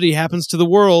tragedy happens to the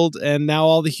world, and now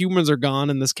all the humans are gone,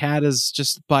 and this cat is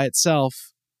just by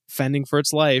itself, fending for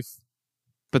its life.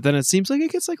 But then it seems like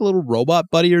it gets like a little robot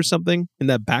buddy or something in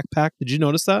that backpack. Did you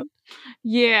notice that?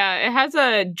 Yeah, it has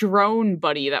a drone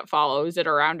buddy that follows it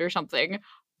around or something.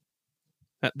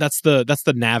 That's the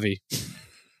Navi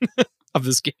of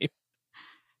this game.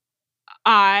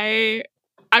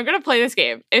 I'm gonna play this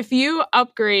game. If you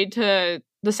upgrade to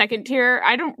the second tier,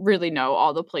 I don't really know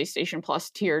all the PlayStation Plus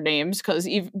tier names because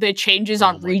the changes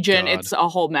on Oh my region, God. it's a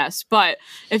whole mess. But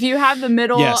if you have the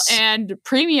middle Yes. and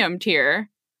premium tier,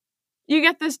 you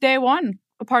get this day one,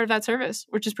 a part of that service,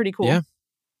 which is pretty cool. Yeah.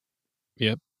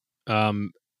 Yep.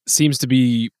 Seems to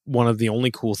be one of the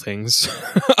only cool things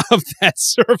of that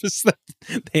service that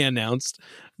they announced.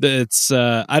 That's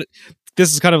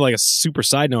this is kind of like a super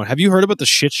side note. Have you heard about the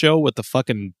shit show with the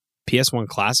fucking PS1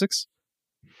 classics?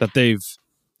 That they've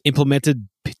implemented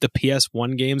the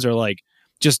PS1 games are like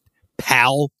just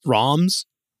PAL ROMs,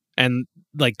 and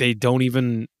like they don't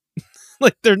even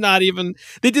like they're not even.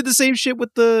 They did the same shit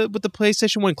with the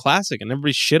PlayStation 1 Classic, and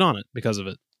everybody shit on it because of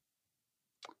it.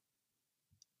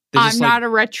 They I'm just, not a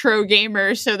retro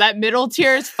gamer, so that middle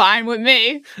tier is fine with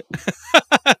me.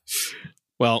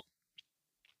 Well,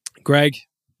 Greg,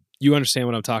 you understand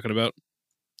what I'm talking about.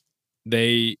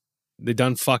 They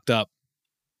done fucked up.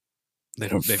 They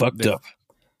don't fucked up.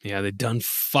 Yeah, they done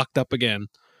fucked up again.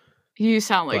 You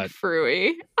sound like But-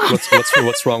 Fruity.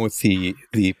 What's wrong with the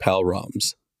PAL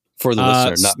ROMs for the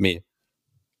listener, not me?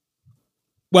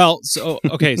 Well, so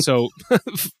okay, so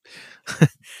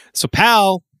so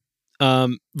PAL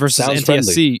versus Sounds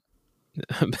NTSC.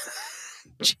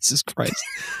 Jesus Christ.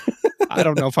 I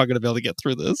don't know if I'm gonna be able to get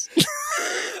through this.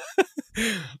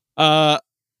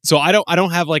 So I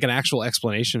don't have like an actual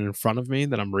explanation in front of me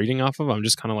that I'm reading off of. I'm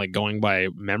just kind of like going by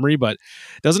memory, but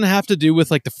it doesn't have to do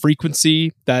with like the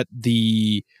frequency that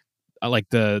the like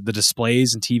the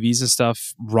displays and TVs and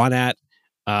stuff run at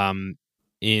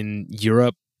in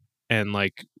Europe and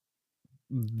like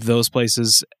those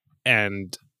places,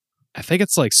 and I think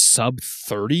it's like sub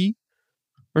 30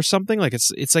 or something. Like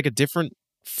it's like a different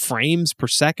frames per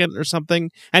second or something.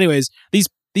 Anyways, these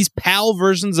PAL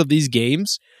versions of these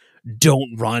games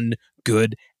don't run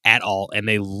good at all, and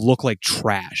they look like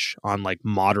trash on like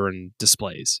modern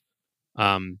displays.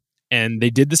 And they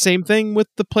did the same thing with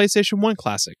the PlayStation 1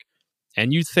 Classic,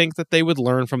 and you'd think that they would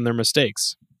learn from their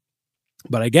mistakes,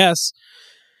 but I guess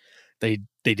they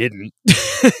didn't,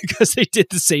 because they did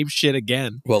the same shit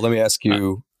again. Well, let me ask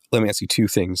you two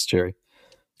things, Jerry.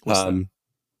 What's that?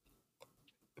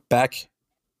 Back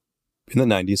in the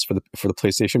 90s for the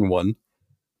PlayStation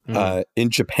 1, in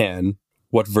Japan,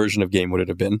 what version of game would it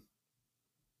have been?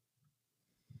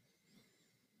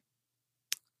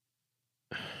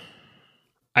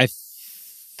 I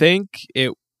think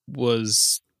it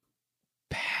was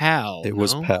PAL. It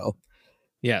was no? PAL.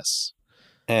 Yes.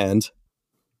 And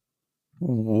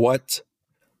what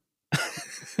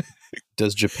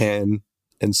does Japan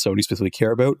and Sony specifically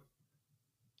care about?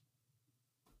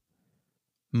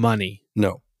 Money.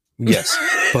 No. Yes.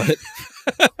 But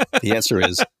the answer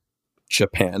is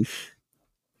Japan.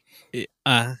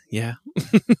 Yeah.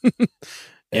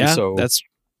 And Yeah, so that's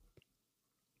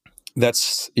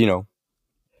it's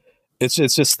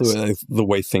just the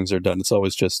way things are done. It's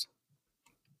always just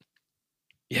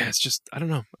it's just, I don't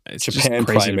know. It's Japan just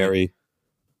crazy to me. primary,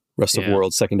 rest of Yeah.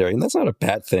 world secondary, and that's not a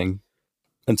bad thing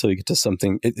until you get to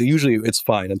something. Usually it's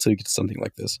fine until you get to something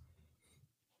like this.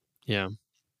 Yeah.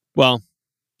 Well,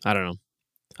 I don't know.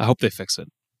 I hope they fix it.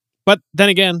 But then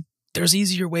again, there's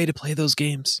easier way to play those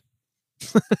games.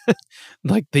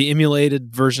 Like the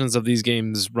emulated versions of these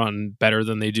games run better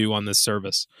than they do on this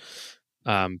service.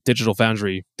 Digital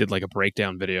Foundry did like a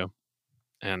breakdown video,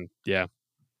 and yeah,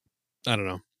 I don't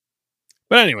know.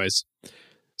 But anyways,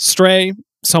 Stray,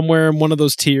 somewhere in one of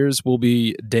those tiers, will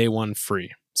be day one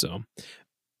free. So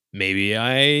maybe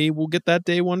I will get that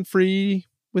day one free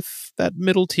with that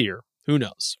middle tier. Who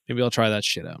knows? Maybe I'll try that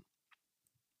shit out.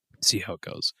 See how it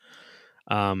goes.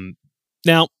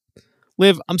 Now,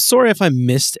 Liv, I'm sorry if I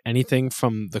missed anything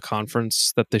from the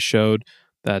conference that they showed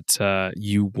that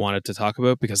you wanted to talk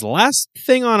about, because the last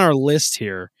thing on our list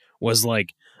here was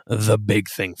like the big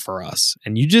thing for us.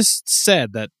 And you just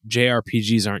said that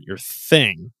JRPGs aren't your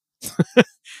thing.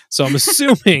 So I'm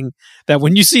assuming that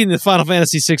when you seen the Final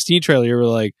Fantasy 16 trailer, you were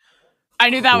like, I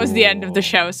knew that was the end of the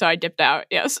show, so I dipped out.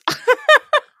 Yes.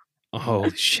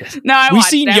 holy shit. No, I We watched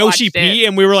seen it, I Yoshi watched P it.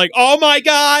 and we were like, oh my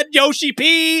God, Yoshi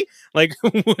P. Like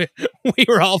we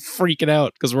were all freaking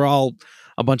out because we're all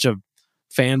a bunch of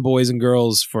fanboys and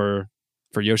girls for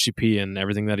Yoshi P and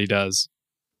everything that he does.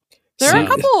 There are a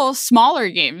So- couple smaller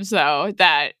games, though,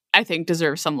 that I think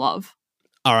deserve some love.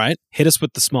 All right, hit us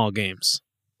with the small games.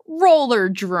 Roller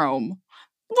Drome.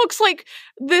 Looks like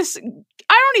this.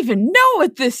 I don't even know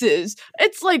what this is.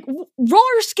 It's like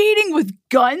roller skating with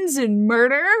guns and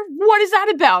murder. What is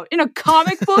that about? In a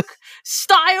comic book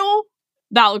style?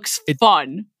 That looks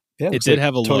fun. Yeah, It looks did like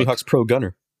have a Tony look. Hawk's Pro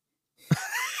Gunner.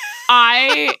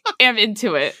 I am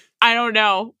into it. I don't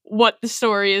know what the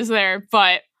story is there,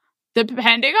 but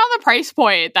depending on the price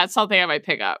point, that's something I might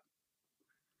pick up.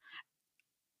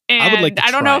 And I would like to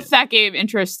I don't try know it. if that game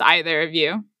interests either of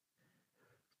you.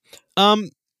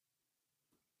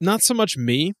 Not so much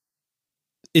me.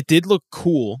 It did look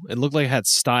cool. It looked like it had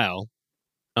style.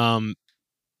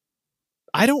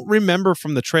 I don't remember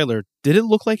from the trailer. Did it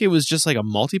look like it was just like a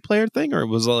multiplayer thing, or it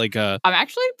was like a? I'm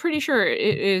actually pretty sure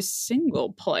it is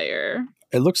single player.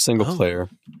 It looks single Oh. player,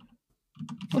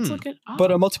 Let's look it up.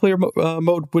 but a multiplayer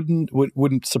mode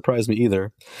wouldn't surprise me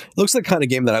either. It looks like the kind of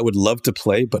game that I would love to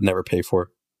play but never pay for.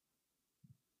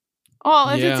 Well,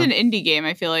 if it's Yeah. an indie game,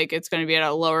 I feel like it's going to be at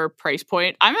a lower price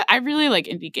point. I really like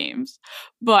indie games,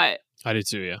 but I do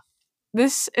too. Yeah.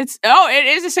 it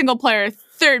is a single player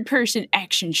third person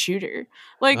action shooter.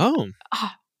 Like, Oh.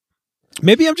 ah.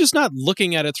 Maybe I'm just not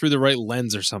looking at it through the right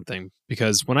lens or something.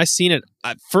 Because when I seen it,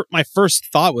 my first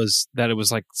thought was that it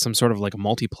was like some sort of like a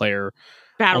multiplayer.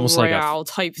 battle almost like a- royale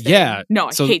type thing. Yeah, No,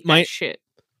 I so hate my- that shit.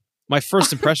 My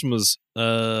first impression was,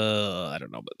 I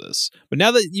don't know about this. But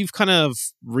now that you've kind of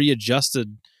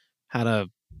readjusted how to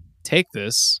take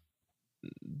this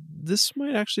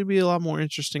might actually be a lot more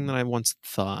interesting than I once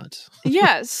thought.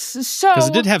 Yes. So Because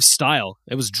it did have style.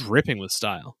 It was dripping with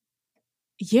style.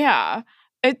 yeah.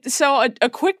 A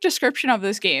quick description of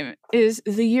this game is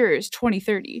the year is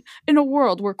 2030. In a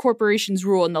world where corporations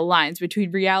rule and the lines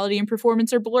between reality and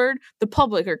performance are blurred, the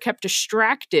public are kept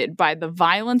distracted by the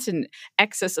violence and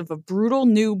excess of a brutal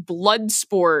new blood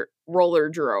sport roller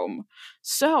drome.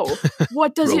 So,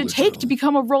 what does it take to Rollerdrome.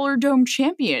 become a roller dome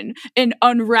champion? And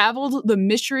unraveled the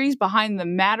mysteries behind the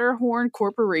Matterhorn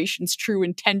Corporation's true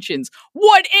intentions.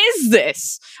 What is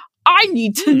this? I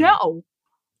need to know.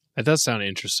 That does sound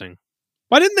interesting.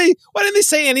 Why didn't they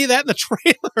say any of that in the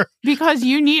trailer? Because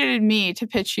you needed me to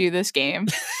pitch you this game.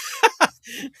 Kind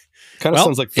of Well,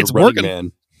 sounds like the it's Running working.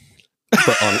 Man,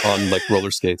 but on like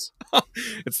roller skates.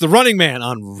 It's the Running Man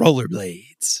on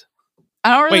rollerblades.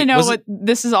 I don't really Wait, know was what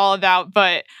this is all about,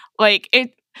 but like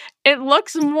it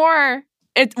looks more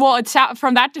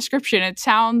from that description, it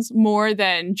sounds more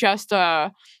than just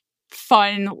a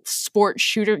fun sports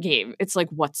shooter game. It's like,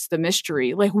 what's the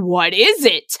mystery? Like, what is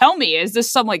it? Tell me, is this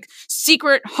some like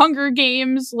secret Hunger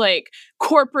Games, like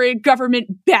corporate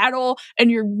government battle,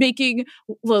 and you're making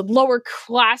the lower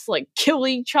class like kill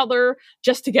each other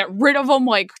just to get rid of them?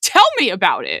 Like, tell me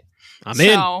about it. I'm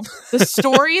in. So the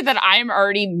story that I'm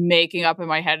already making up in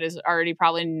my head is already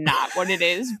probably not what it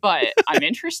is, but I'm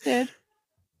interested.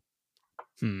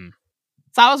 So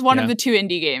that was one Yeah. of the two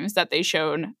indie games that they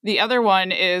showed. The other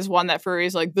one is one that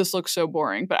Furry's like, this looks so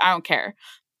boring, but I don't care.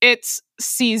 It's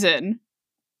Season.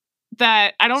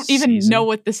 That I don't even Season? know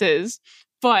what this is,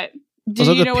 but do Was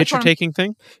that you the know which picture one? taking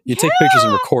thing? You take pictures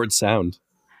and record sound.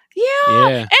 Yeah. Yeah.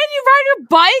 And you ride your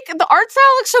bike. The art style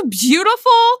looks so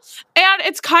beautiful. And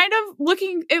it kind of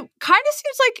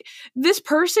seems like this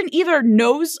person either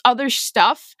knows other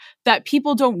stuff that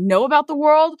people don't know about the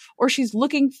world, or she's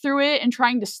looking through it and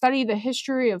trying to study the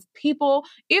history of people.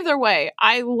 Either way,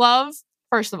 I love,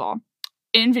 first of all,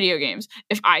 in video games,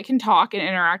 if I can talk and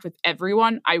interact with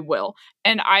everyone, I will.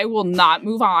 And I will not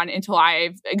move on until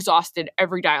I've exhausted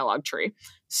every dialogue tree.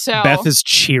 So Beth is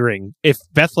cheering. If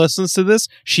Beth listens to this,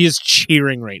 she is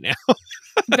cheering right now.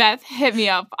 Beth, hit me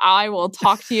up. I will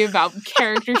talk to you about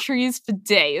character trees for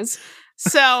days.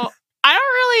 So I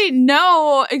don't really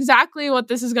know exactly what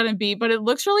this is going to be, but it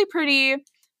looks really pretty.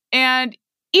 And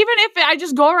even if I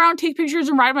just go around, take pictures,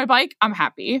 and ride my bike, I'm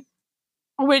happy.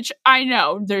 which I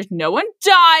know there's no one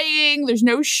dying, there's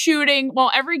no shooting.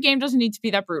 Well, every game doesn't need to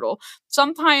be that brutal.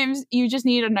 Sometimes you just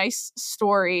need a nice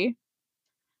story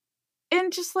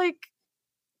and just like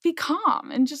be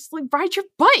calm and just like ride your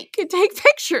bike and take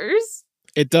pictures.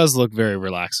 It does look very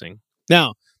relaxing.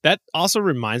 Now, that also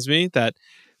reminds me that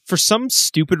for some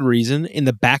stupid reason in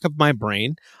the back of my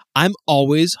brain, I'm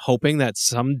always hoping that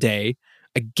someday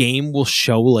a game will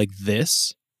show like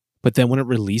this, but then when it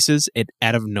releases, it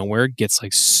out of nowhere gets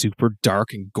like super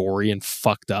dark and gory and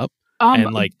fucked up.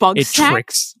 And like Bug it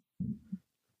Snacks?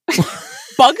 tricks.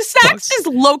 Bug Snacks is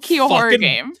low-key a horror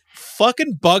game.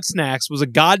 Fucking Bug Snacks was a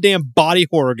goddamn body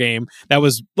horror game that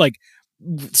was like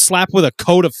slapped with a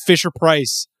coat of Fisher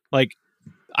Price. Like,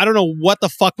 I don't know what the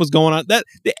fuck was going on. That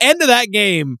the end of that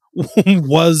game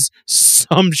was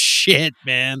some shit,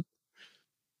 man.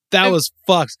 That was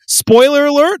fucked. Spoiler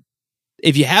alert.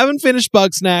 If you haven't finished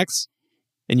Bug Snacks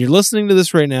and you're listening to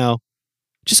this right now,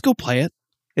 just go play it.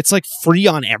 It's like free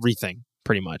on everything,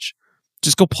 pretty much.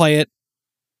 Just go play it.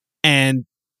 And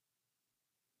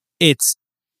it's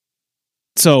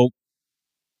so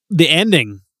the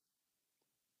ending.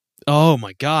 Oh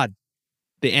my God.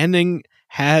 The ending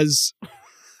has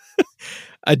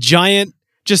a giant,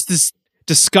 just this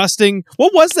disgusting.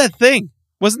 What was that thing?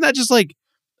 Wasn't that just like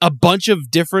a bunch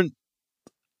of different,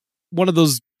 one of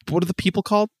those, what are the people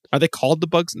called? Are they called the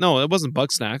bugs? No, it wasn't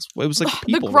Bug Snacks. It was like the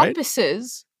people, the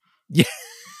Grumpuses. Right? Yeah.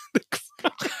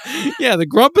 Yeah, the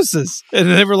Grumpuses. And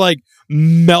they were like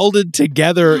melded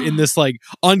together in this like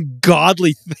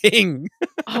ungodly thing.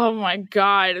 Oh my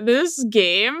God. This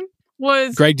game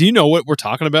was... Greg, do you know what we're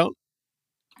talking about?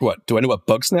 What? Do I know what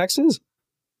Bug Snacks is?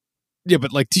 Yeah,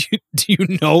 but like, do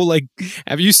you know, like,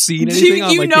 have you seen Do anything you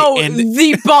on like know the end?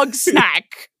 the Bug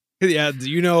Snack? Yeah, do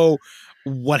you know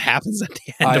what happens at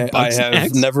the end of Bug I Snacks?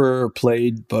 have never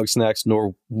played Bug Snacks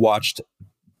nor watched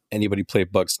anybody play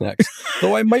Bug Snacks.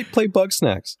 Though I might play Bug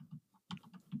Snacks.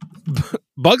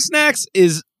 Bug Snacks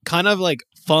is kind of like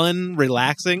fun,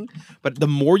 relaxing, but the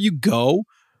more you go,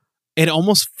 it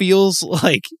almost feels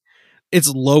like it's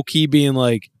low key being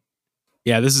like,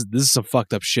 yeah, this is some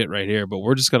fucked up shit right here, but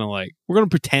we're gonna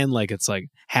pretend like it's like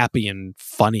happy and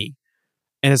funny.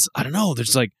 And it's, I don't know,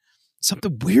 there's like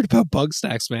something weird about Bug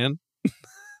Snacks, man.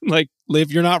 Like,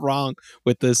 Liv, you're not wrong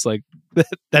with this. Like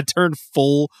that turned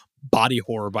full body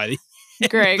horror by the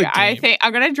Greg, I think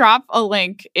I'm going to drop a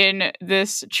link in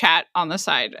this chat on the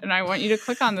side, and I want you to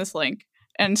click on this link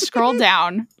and scroll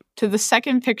down to the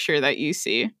second picture that you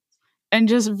see and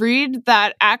just read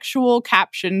that actual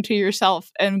caption to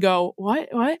yourself and go, what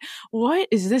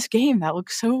is this game that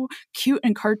looks so cute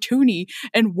and cartoony,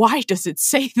 and why does it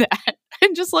say that?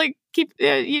 And just like keep,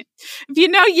 if you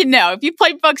know, you know. If you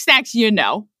play Bug Snacks, you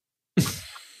know.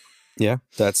 Yeah,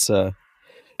 that's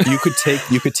you could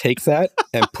take that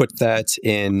and put that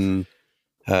in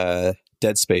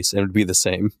Dead Space and it would be the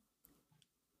same.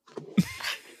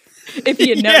 If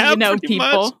you know, Yeah, you know, pretty people.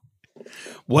 much.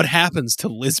 What happens to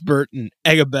Lizbert and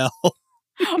Eggabell?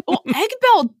 Well,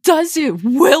 Eggabell does it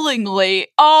willingly.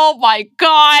 Oh my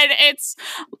God. It's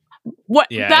what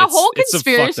Yeah, that it's- whole it's a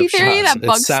conspiracy fucked up theory shot. that It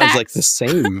Bug sounds Snacks. like the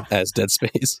same as Dead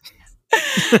Space.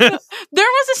 There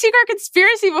was a secret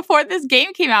conspiracy before this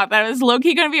game came out that it was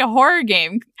low-key going to be a horror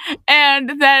game.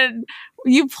 And then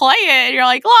you play it and you're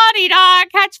like, la-di-da,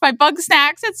 catch my Bug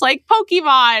Snacks. It's like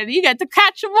Pokemon. You get to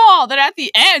catch them all. Then at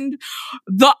the end,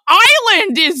 the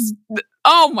island is,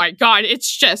 oh my God,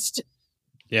 it's just,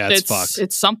 Yeah, it's fucked.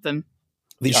 it's something.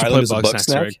 The You should island play is a Bug bug Snacks,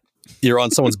 snack. Greg. You're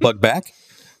on someone's bug back.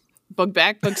 Bug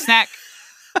back, Bug Snack.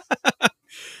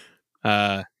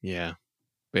 Yeah.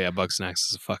 But yeah, Bug Snacks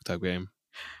is a fucked up game.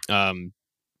 But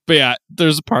yeah,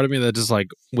 there's a part of me that just like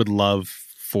would love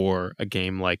for a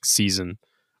game like Season,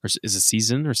 or is it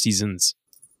Season or Seasons?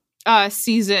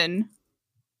 Season.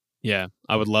 Yeah,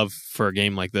 I would love for a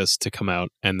game like this to come out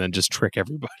and then just trick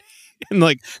everybody. And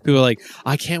like people are like,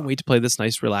 I can't wait to play this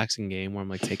nice relaxing game where I'm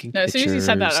like taking No, as pictures. soon as you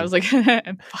said that, I was like,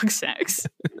 Bug Snacks.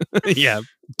 Yeah,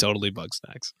 totally Bug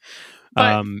Snacks.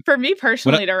 But for me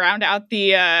personally, to round out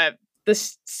the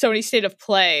Sony State of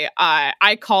Play,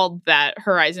 I called that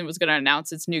Horizon was going to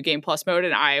announce its new Game Plus mode,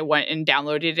 and I went and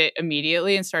downloaded it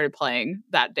immediately and started playing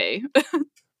that day.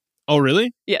 Oh,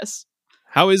 really? Yes.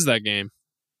 How is that game?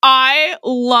 I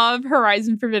love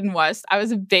Horizon Forbidden West. I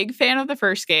was a big fan of the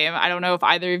first game. I don't know if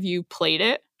either of you played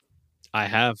it. I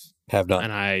have Not.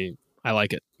 and I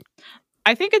like it.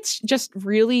 I think it's just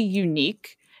really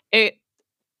unique.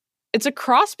 It's a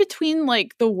cross between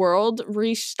like the world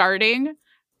restarting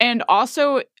and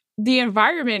also the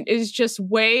environment is just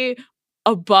way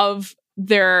above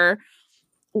their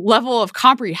level of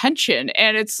comprehension.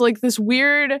 And it's like this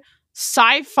weird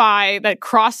sci-fi that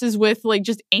crosses with like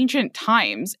just ancient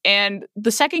times. And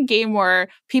the second game where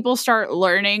people start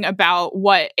learning about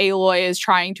what Aloy is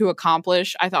trying to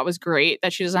accomplish, I thought was great,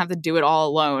 that she doesn't have to do it all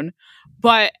alone.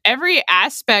 But every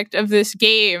aspect of this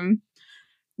game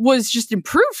was just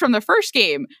improved from the first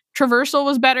game. Traversal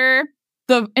was better.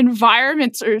 The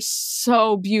environments are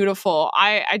so beautiful.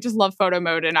 I just love photo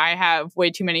mode, and I have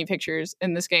way too many pictures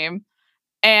in this game.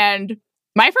 And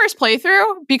my first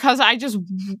playthrough, because I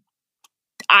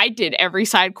did every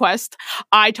side quest.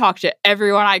 I talked to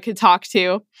everyone I could talk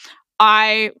to.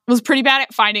 I was pretty bad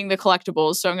at finding the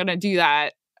collectibles, so I'm going to do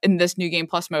that in this New Game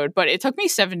Plus mode. But it took me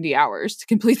 70 hours to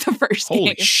complete the first game.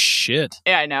 Holy shit.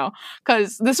 Yeah, I know.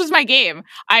 Because this was my game.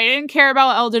 I didn't care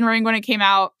about Elden Ring when it came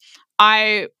out.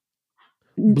 I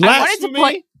wanted to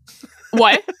play...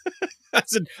 What? I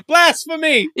said,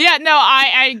 blasphemy! Yeah, no,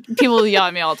 I people yell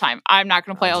at me all the time. I'm not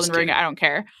going to play Elden Ring. I don't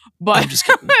care. But I'm just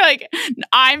kidding. like,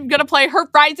 I'm going to play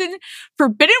Horizon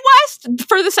Forbidden West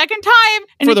for the second time.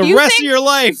 And for the rest of your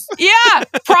life. Yeah,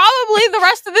 probably the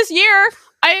rest of this year.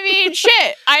 I mean,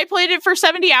 shit. I played it for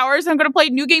 70 hours. I'm going to play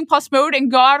New Game Plus mode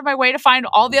and go out of my way to find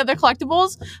all the other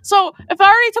collectibles. So if it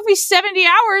already took me 70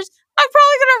 hours, I'm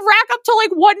probably going to rack up to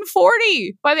like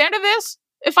 140 by the end of this.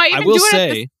 If I even will do it.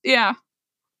 Say, yeah.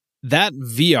 That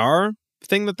VR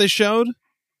thing that they showed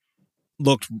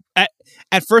looked... At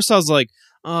first I was like,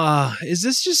 is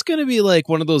this just going to be like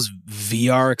one of those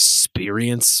VR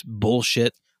experience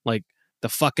bullshit? Like the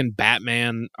fucking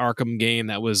Batman Arkham game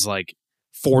that was like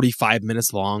 45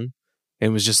 minutes long. It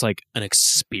was just like an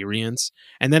experience.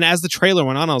 And then as the trailer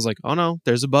went on, I was like, oh no,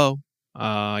 there's a bow.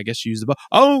 I guess you use the bow.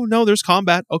 Oh no, there's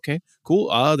combat. Okay, cool.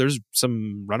 There's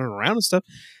some running around and stuff.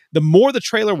 The more the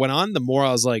trailer went on, the more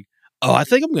I was like, oh, I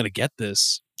think I'm going to get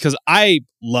this. Because I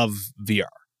love VR.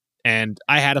 And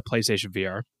I had a PlayStation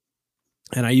VR.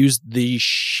 And I used the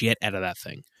shit out of that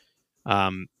thing.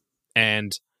 And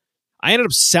I ended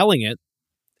up selling it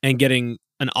and getting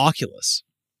an Oculus.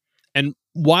 And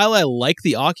while I like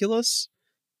the Oculus,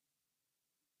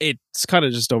 it's kind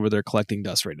of just over there collecting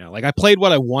dust right now. Like, I played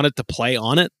what I wanted to play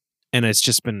on it, and it's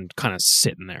just been kind of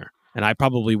sitting there. And I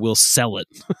probably will sell it.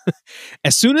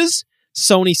 As soon as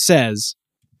Sony says,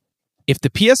 if the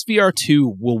PSVR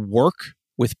 2 will work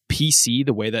with PC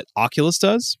the way that Oculus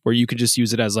does, where you could just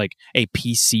use it as like a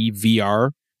PC VR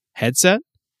headset,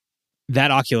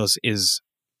 that Oculus is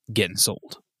getting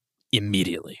sold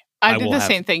immediately. I did the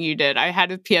same thing you did. I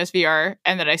had a PSVR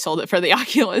and then I sold it for the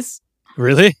Oculus.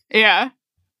 Really? Yeah.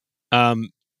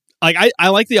 Like I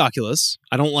like the Oculus.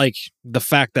 I don't like the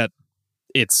fact that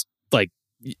it's like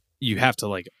you have to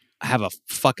like have a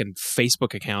fucking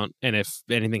Facebook account, and if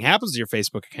anything happens to your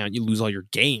Facebook account, you lose all your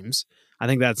games. I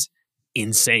think that's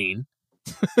insane.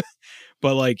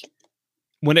 But like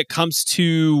when it comes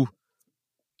to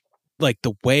like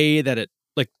the way that it,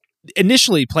 like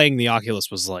initially playing the Oculus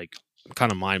was like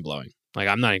kind of mind-blowing. Like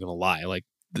I'm not even gonna lie, like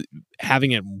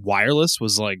having it wireless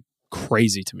was like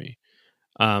crazy to me.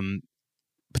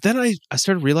 But then I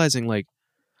started realizing like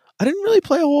I didn't really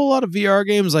play a whole lot of VR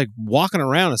games like walking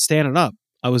around and standing up.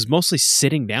 I was mostly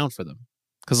sitting down for them.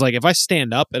 Because like if I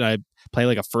stand up and I play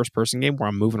like a first person game where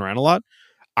I'm moving around a lot,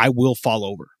 I will fall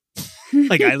over.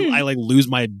 Like I like lose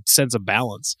my sense of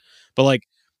balance. But like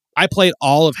I played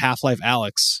all of Half-Life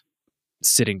Alyx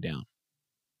sitting down.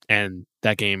 And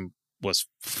that game was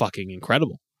fucking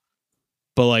incredible.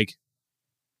 But like,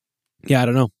 yeah, I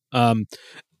don't know.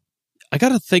 I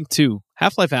gotta think too.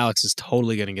 Half-Life Alyx is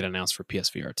totally gonna get announced for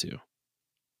PSVR 2.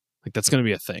 Like that's gonna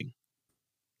be a thing.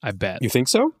 I bet. You think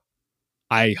so?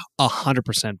 I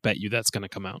 100% bet you that's gonna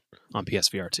come out on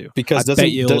PSVR 2. Because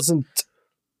doesn't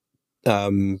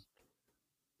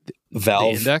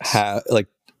Valve have like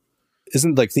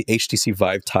isn't like the HTC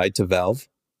Vive tied to Valve?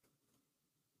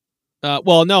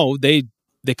 Well, no, they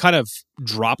kind of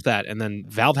dropped that, and then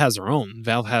Valve has their own.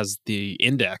 Valve has the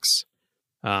Index.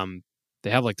 They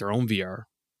have like their own VR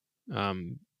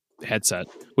headset,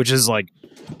 which is like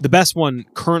the best one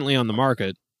currently on the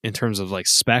market in terms of like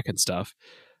spec and stuff.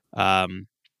 The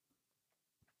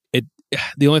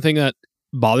only thing that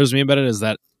bothers me about it is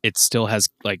that it still has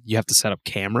like you have to set up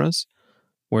cameras,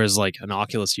 whereas like an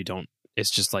Oculus you don't. It's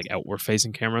just like outward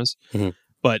facing cameras. Mm-hmm.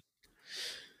 But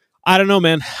I don't know,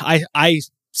 man. I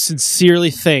sincerely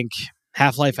think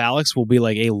Half-Life Alyx will be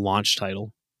like a launch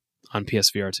title on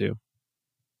PSVR 2.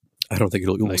 I don't think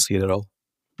we'll see it at all.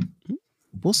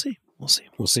 We'll see. We'll see.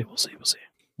 We'll see.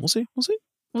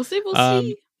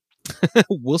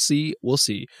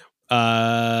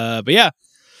 But yeah,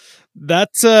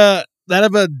 that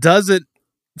about does it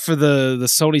for the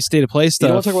Sony State of Play stuff.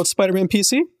 You want to talk about Spider-Man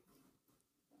PC?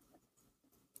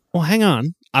 Well, hang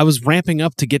on. I was ramping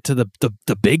up to get to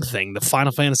the big thing, the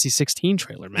Final Fantasy 16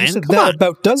 trailer, man. You said Come that on.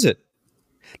 about does it.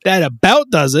 That about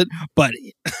does it, but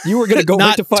You were going to go right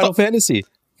Not to Final Fantasy.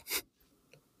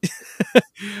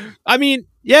 I mean,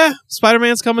 yeah,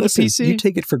 Spider-Man's coming Listen, to PC. you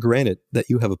take it for granted that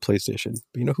you have a PlayStation.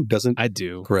 But you know who doesn't? I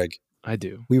do. Greg. I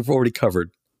do. We've already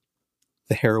covered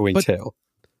the harrowing But- tale.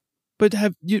 But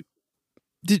have you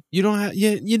you don't have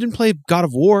you didn't play God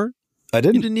of War. I You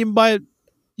didn't. didn't even buy it.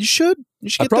 You should. You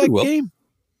should I get probably that will. game.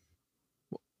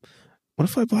 What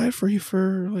if I buy it for you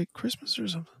for like Christmas or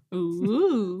something?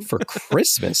 Ooh. For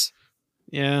Christmas.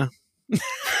 Yeah.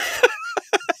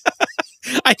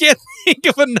 I can't think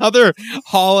of another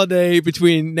holiday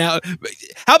between now.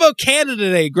 How about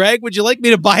Canada Day, Greg? Would you like me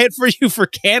to buy it for you for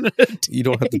Canada Day? You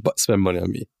don't have to spend money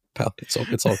on me, pal. It's all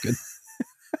good.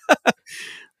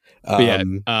 But yeah,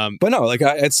 But no, like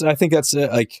I think that's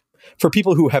like for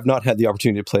people who have not had the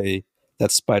opportunity to play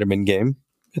that Spider-Man game,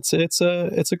 it's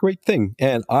a great thing,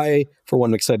 and I, for one,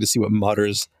 am excited to see what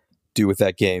modders do with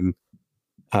that game.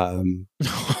 oh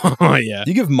yeah.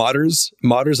 You give modders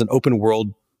an open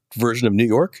world version of New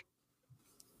York,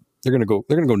 they're gonna go nuts.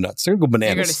 They're gonna go You're going to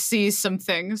bananas. see some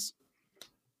things.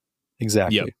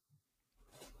 Exactly. Yep.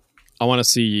 I want to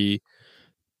see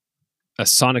a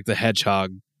Sonic the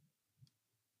Hedgehog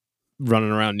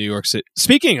running around New York City.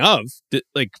 Speaking of,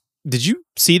 did you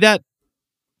see that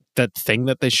thing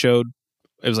that they showed?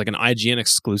 It was like an IGN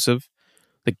exclusive.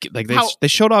 They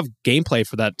showed off gameplay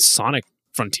for that Sonic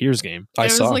Frontiers game. I It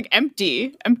was saw. like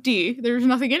empty. There was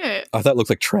nothing in it. I thought it looked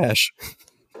like trash.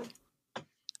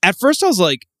 At first, I was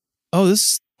like, "Oh,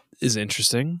 this is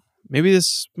interesting. Maybe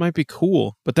this might be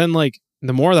cool." But then, like,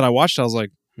 the more that I watched, I was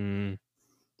like,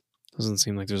 doesn't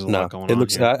seem like there's a lot going it on.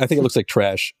 looks. Here. I think it looks like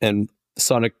trash, and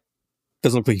Sonic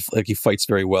doesn't look like he fights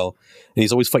very well, and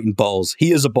he's always fighting balls.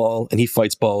 He is a ball, and he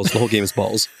fights balls. The whole game is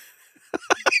balls.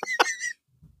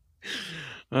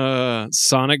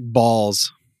 Sonic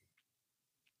Balls.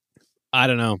 I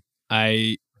don't know.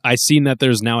 I seen that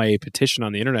there's now a petition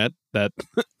on the internet that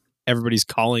everybody's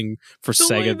calling for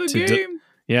Delay Sega the to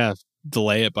game.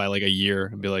 delay it by like a year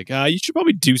and be like, you should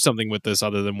probably do something with this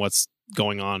other than what's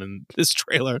going on in this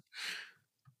trailer.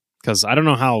 Because I don't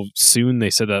know how soon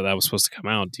they said that was supposed to come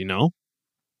out. Do you know?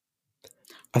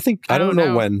 I think I I don't don't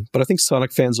know know. when, but I think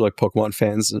Sonic fans are like Pokemon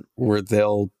fans, where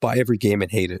they'll buy every game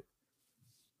and hate it.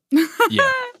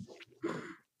 Yeah.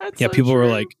 That's Yeah, so people were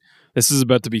true. like, this is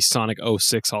about to be Sonic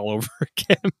 06 all over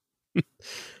again.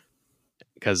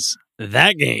 Because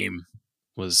that game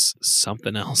was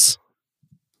something else.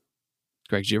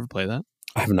 Greg, did you ever play that?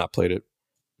 I have not played it.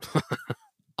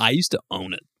 I used to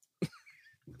own it.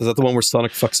 Is that the one where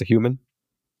Sonic fucks a human?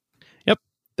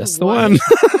 That's the What? one.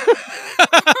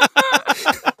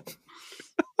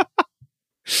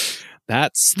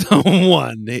 That's the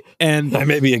one. And I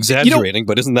may be exaggerating,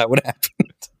 but isn't that what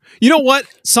happened? you know what?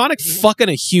 Sonic fucking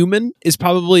a human is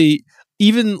probably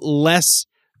even less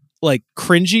like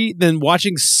cringy than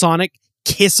watching Sonic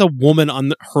kiss a woman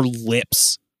on her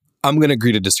lips. I'm going to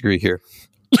agree to disagree here.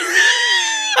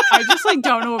 I just like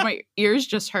don't know what my ears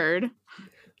just heard.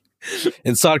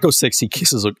 In Sonic 06, he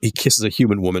kisses a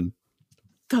human woman.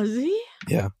 Does he?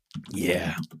 Yeah.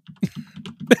 Yeah.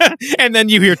 And then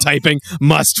you hear typing,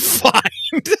 must find.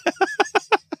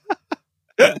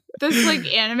 This like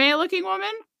anime looking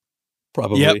woman?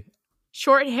 Probably. Yep.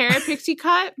 Short hair, pixie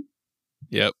cut.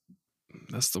 Yep.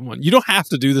 That's the one. You don't have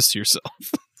to do this to yourself.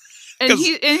 And 'Cause-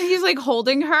 he's like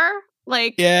holding her.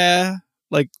 Like Yeah.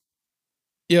 Like,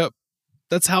 yep.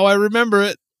 That's how I remember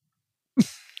it.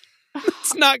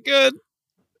 It's not good.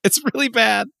 It's really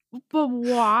bad. but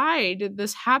why did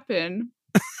this happen?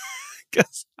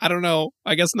 Because I don't know.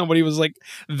 I guess nobody was like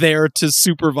there to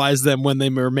supervise them when they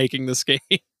were making this game.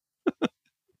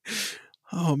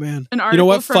 Oh man. An You article know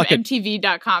what? from Fuck it.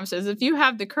 MTV.com says if you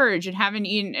have the courage and haven't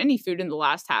eaten any food in the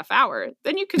last half hour,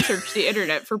 then you can search the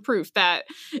internet for proof that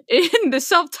in the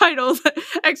self-titled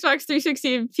Xbox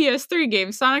 360 and PS3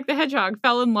 game, Sonic the Hedgehog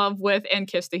fell in love with and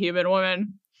kissed a human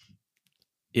woman.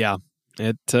 Yeah.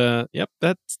 It yep,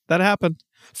 that happened.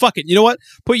 Fuck it. You know what?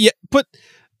 Put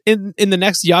in the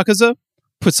next Yakuza,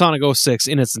 put Sonic 06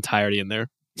 in its entirety in there.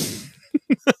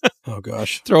 Oh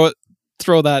gosh.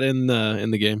 Throw that in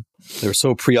the game. They were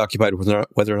so preoccupied with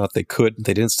whether or not they could,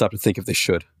 they didn't stop to think if they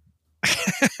should.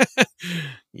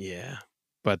 Yeah.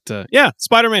 But yeah,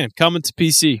 Spider-Man coming to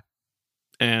PC.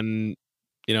 And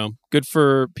good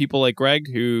for people like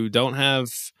Greg who don't have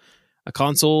a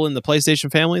console in the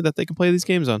PlayStation family that they can play these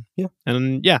games on. Yeah.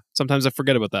 And yeah, sometimes I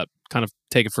forget about that. Kind of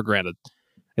take it for granted.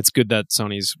 It's good that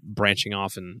Sony's branching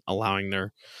off and allowing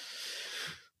their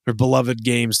beloved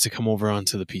games to come over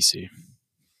onto the PC.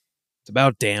 It's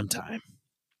about damn time.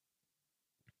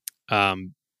 But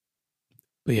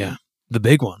yeah, the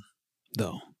big one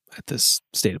though at this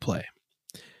state of play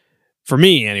for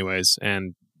me, anyways.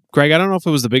 And Greg, I don't know if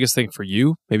it was the biggest thing for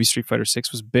you. Maybe Street Fighter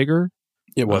 6 was bigger.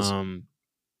 It was.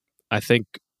 I think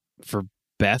for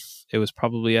Beth, it was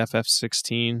probably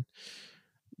FF16.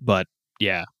 But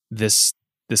yeah, this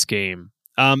game.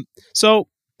 So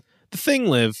the thing,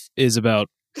 Liv, is about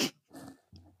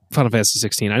Final Fantasy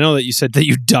 16. I know that you said that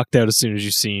you ducked out as soon as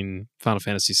you seen Final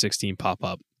Fantasy 16 pop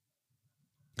up.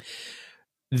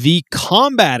 The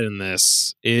combat in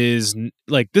this is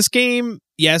like, this game,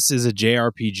 yes, is a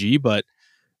JRPG, but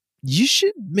you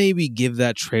should maybe give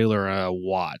that trailer a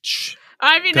watch.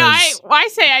 I mean, I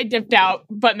say I dipped out,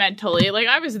 but mentally, like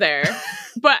I was there,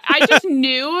 but I just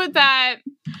knew that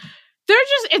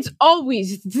it's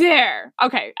always there.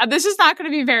 Okay, this is not going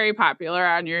to be very popular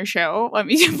on your show, but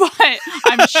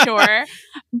I'm sure.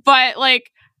 But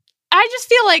like, I just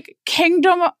feel like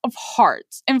Kingdom of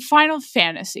Hearts and Final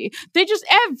Fantasy,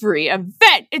 every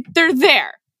event, they're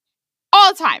there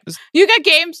all the time. You get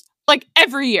games like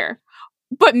every year.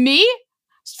 But me,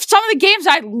 some of the games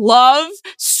I love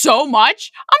so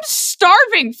much, I'm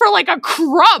starving for like a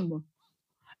crumb.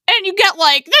 And you get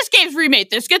like, this game's remade,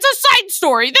 this gets a side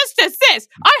story, this.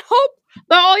 I hope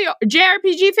that all your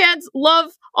JRPG fans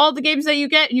love all the games that you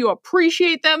get and you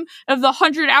appreciate them of the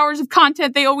 100 hours of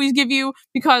content they always give you,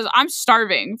 because I'm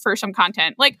starving for some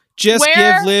content. Like, just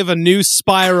give Liv a new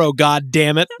Spyro,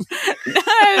 goddammit.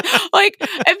 Like,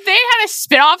 if they had a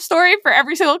spin-off story for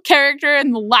every single character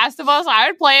in The Last of Us, I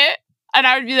would play it. And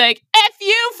I would be like, F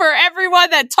you for everyone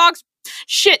that talks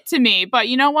shit to me. But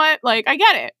you know what? Like, I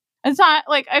get it. It's not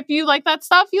like, if you like that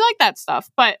stuff, you like that stuff.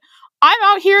 But I'm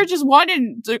out here just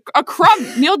wanting a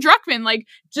crumb. Neil Druckmann, like,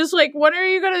 just like, when are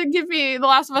you going to give me The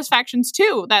Last of Us Factions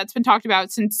 2 that's been talked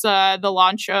about since the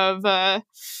launch of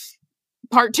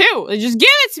Part 2? Just give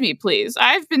it to me, please.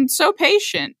 I've been so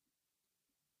patient.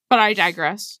 But I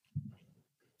digress.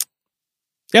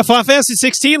 Yeah, Final Fantasy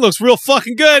 16 looks real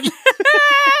fucking good.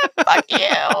 Fuck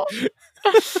you.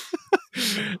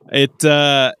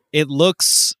 It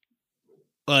looks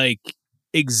like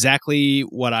exactly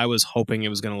what I was hoping it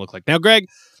was going to look like. Now, Greg,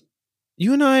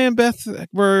 you and I and Beth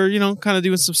were, kind of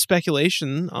doing some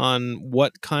speculation on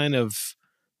what's going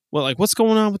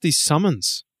on with these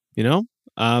summons,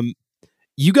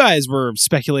 you guys were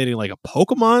speculating like a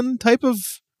Pokemon type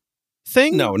of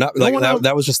thing. No, not like that.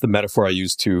 That was just the metaphor I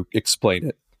used to explain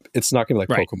it. It's not going to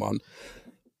be like Pokemon,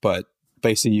 but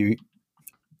basically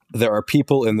there are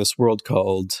people in this world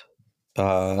called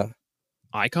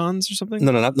icons or something.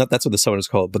 No, not that's what the summon is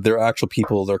called. But there are actual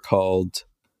people. They're called,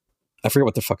 I forget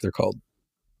what the fuck they're called.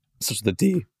 It's just the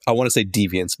D. I want to say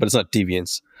deviants, but it's not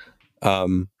deviants.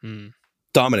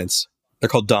 Dominants. They're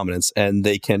called dominants, and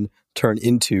they can turn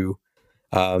into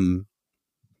the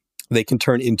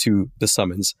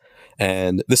summons.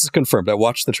 And this is confirmed. I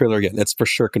watched the trailer again. It's for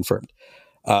sure confirmed.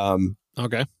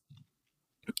 Okay.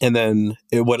 And then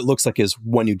what it looks like is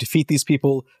when you defeat these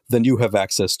people, then you have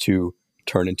access to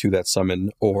turn into that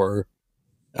summon or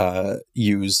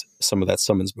use some of that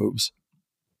summon's moves.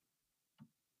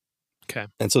 Okay.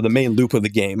 And so the main loop of the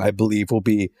game, I believe, will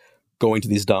be going to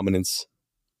these dominants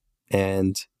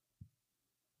and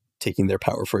taking their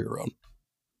power for your own.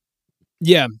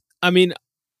 Yeah. I mean,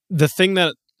 the thing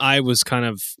that I was kind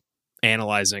of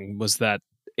analyzing was that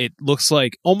it looks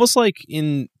like almost like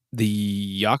in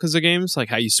the Yakuza games, like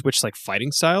how you switch like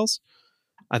fighting styles.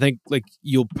 I think like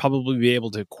you'll probably be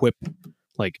able to equip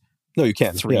like no, you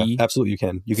can. 3. Yeah, absolutely, you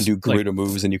can. You can do Gerudo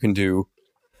moves, and you can do.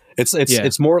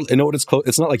 It's more. I know what it's close.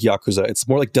 It's not like Yakuza. It's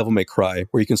more like Devil May Cry,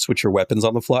 where you can switch your weapons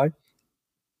on the fly.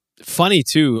 Funny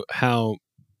too how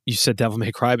you said Devil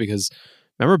May Cry, because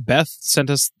remember Beth sent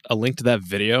us a link to that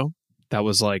video that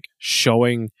was like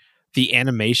showing the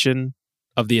animation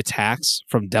of the attacks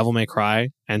from Devil May Cry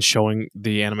and showing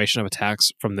the animation of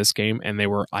attacks from this game, and they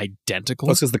were identical.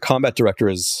 That's because the combat director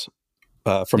is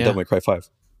from Devil May Cry 5.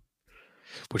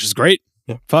 Which is great.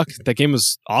 Yeah. Fuck, that game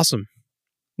was awesome.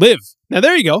 Liv. Now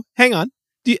there you go. Hang on.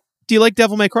 Do you like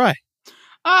Devil May Cry?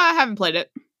 I haven't played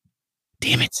it.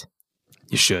 Damn it.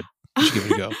 You should. You should give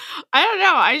it a go. I don't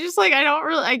know. I just like, I don't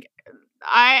really like,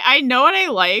 I know what I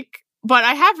like, but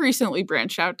I have recently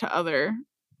branched out to other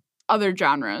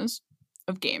genres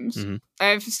of games. Mm-hmm.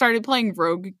 I've started playing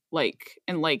rogue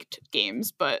and liked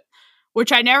games, but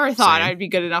which I never thought I'd be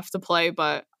good enough to play,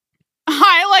 but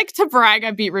I like to brag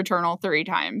I beat Returnal 3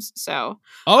 times. So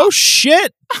oh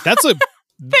shit. That's a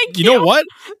thank you. You know what?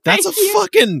 That's Thank a you.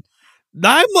 fucking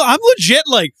I'm legit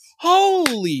like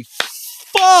holy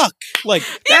fuck. Like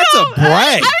that's a brag.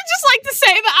 I would just like to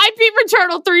say that I beat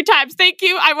Returnal 3 times. Thank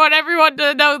you. I want everyone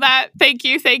to know that. Thank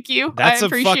you. Thank you. That's I a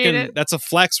appreciate fucking it. that's a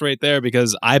flex right there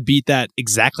because I beat that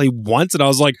exactly once and I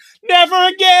was like, never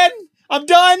again. I'm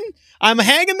done. I'm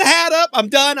hanging the hat up. I'm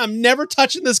done. I'm never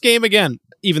touching this game again.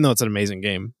 Even though it's an amazing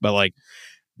game, but like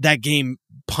that game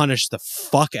punished the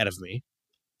fuck out of me.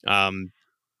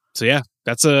 So yeah,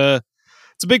 it's a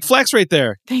big flex right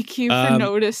there. Thank you for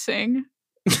noticing.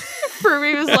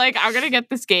 Furby was like, I'm gonna get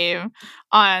this game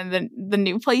on the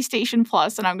new PlayStation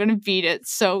Plus and I'm gonna beat it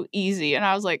so easy. And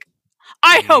I was like,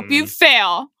 I hope you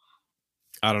fail.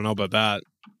 I don't know about that.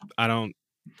 I don't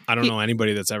know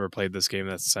anybody that's ever played this game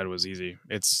that said it was easy.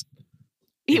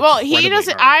 He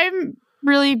doesn't. hard. I'm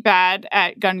really bad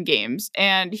at gun games,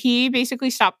 and he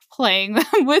basically stopped playing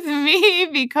them with me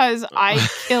because I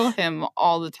kill him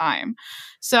all the time.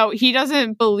 So he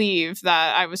doesn't believe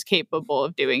that I was capable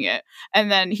of doing it.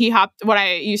 And then he hopped when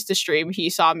I used to stream. He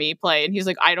saw me play, and he's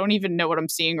like, "I don't even know what I'm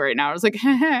seeing right now." I was like,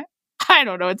 "I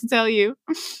don't know what to tell you."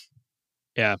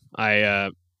 Yeah,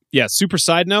 super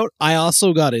side note, I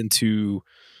also got into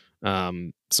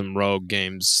some rogue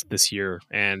games this year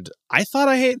and I thought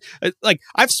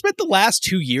I've spent the last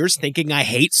 2 years thinking I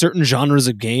hate certain genres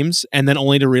of games and then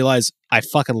only to realize I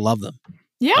fucking love them.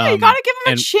 Yeah, you gotta give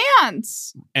him a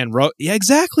chance. And yeah,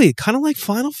 exactly. Kind of like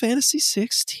Final Fantasy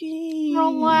 16.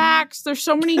 Relax. There's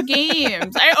so many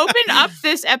games. I opened up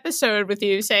this episode with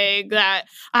you saying that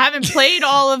I haven't played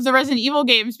all of the Resident Evil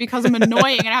games because I'm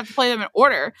annoying and I have to play them in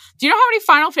order. Do you know how many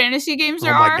Final Fantasy games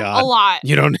there are? God. A lot.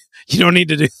 You don't need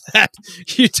to do that.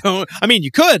 You don't. I mean, you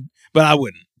could, but I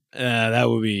wouldn't. That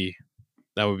would be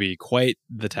quite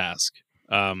the task.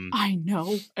 I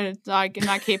know. It's like I'm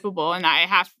not capable, and I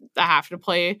have to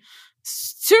play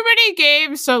too many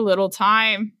games, so little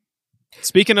time.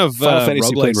 Speaking of Final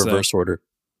Fantasy played roguelikes, reverse order.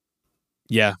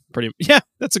 Yeah, yeah,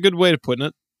 that's a good way of putting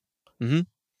it. Mm-hmm.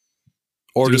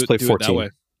 Or just play 14. That way.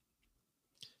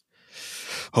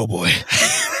 Oh boy.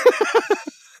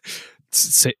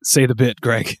 say the bit,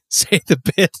 Greg. Say the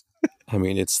bit. I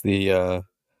mean, it's the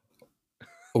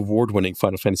award-winning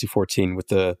Final Fantasy 14 with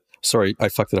the... Sorry, I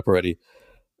fucked it up already.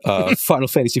 Final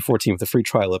Fantasy 14 with the free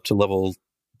trial up to level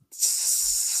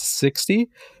 60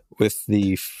 with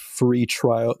the free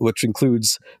trial, which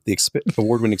includes the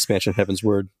award-winning expansion Heaven's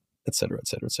Word, etc.,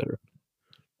 etc., etc.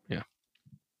 Yeah,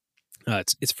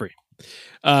 it's free.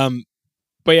 But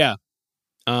yeah,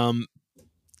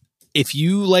 if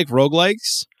you like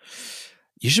roguelikes,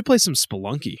 you should play some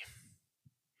Spelunky.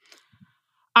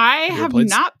 I have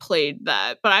not played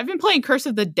that, but I've been playing Curse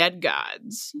of the Dead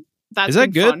Gods. Is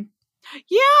that good? Fun.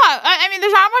 Yeah, I mean,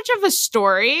 there's not much of a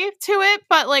story to it,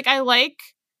 but like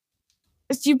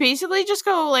you basically just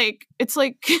go like it's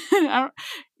like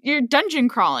you're dungeon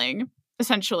crawling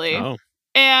essentially,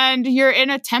 and you're in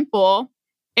a temple,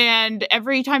 and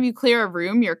every time you clear a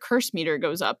room, your curse meter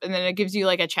goes up, and then it gives you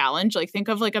like a challenge. Like think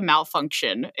of like a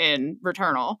malfunction in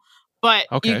Returnal. But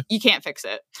you can't fix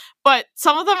it. But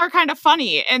some of them are kind of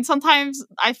funny, and sometimes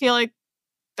I feel like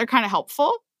they're kind of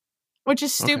helpful, which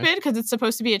is stupid because it's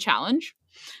supposed to be a challenge.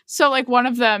 So like one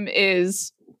of them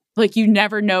is like you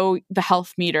never know the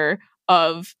health meter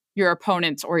of your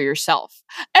opponents or yourself.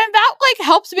 And that like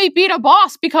helps me beat a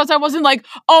boss because I wasn't like,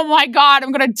 oh my God,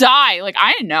 I'm going to die. Like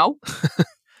I didn't know.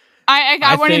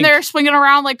 I went in there swinging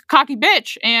around like a cocky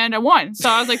bitch and I won. So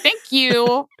I was like, thank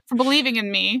you for believing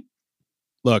in me.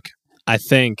 Look, I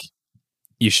think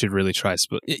you should really try.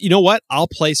 You know what? I'll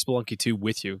play Spelunky 2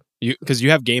 with you because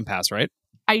you have Game Pass, right?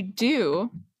 I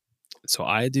do. So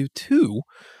I do too.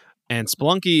 And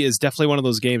Spelunky is definitely one of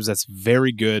those games that's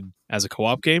very good as a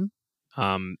co-op game.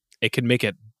 It can make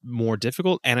it more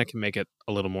difficult and it can make it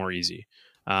a little more easy.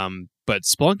 But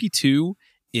Spelunky 2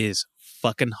 is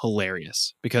fucking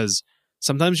hilarious because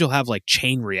sometimes you'll have like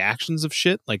chain reactions of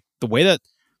shit. Like the way that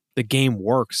the game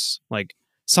works, like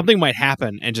something might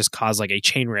happen and just cause like a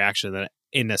chain reaction that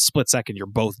in a split second you're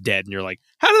both dead and you're like,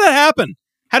 how did that happen?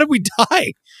 How did we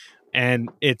die? And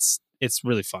it's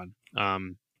really fun.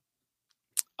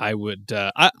 I would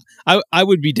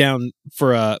be down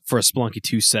for a Spelunky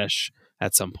 2 sesh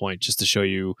at some point just to show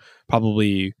you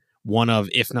probably one of,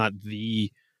 if not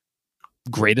the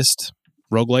greatest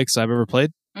roguelikes I've ever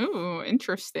played. Ooh,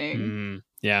 interesting.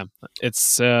 Yeah,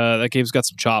 it's that game's got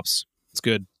some chops. It's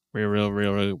good. Real.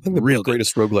 I think the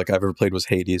greatest roguelike I've ever played was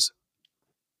Hades.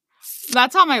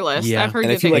 That's on my list. Yeah. I've heard and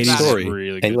good if you like things about story it.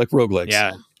 Really and you like roguelikes,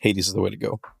 yeah, Hades is the way to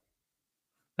go.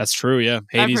 That's true. Yeah,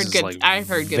 Hades I've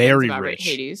heard good very things about rich.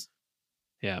 Hades.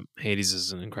 Yeah, Hades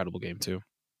is an incredible game too.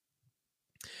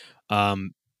 But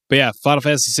yeah, Final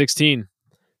Fantasy 16.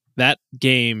 That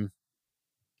game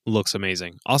looks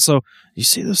amazing. Also, you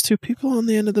see those two people on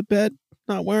the end of the bed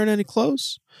not wearing any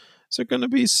clothes? Is there going to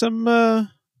be some,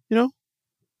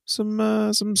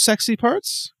 some sexy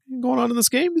parts going on in this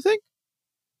game? You think?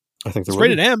 I think It's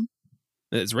rated M.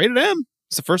 It's rated M.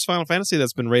 It's the first Final Fantasy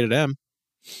that's been rated M.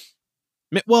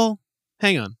 Well,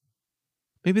 hang on.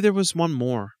 Maybe there was one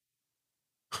more.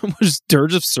 Was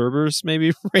Dirge of Cerberus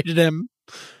maybe rated M?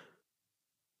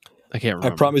 I can't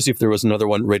remember. I promise you, if there was another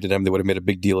one rated M, they would have made a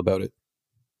big deal about it.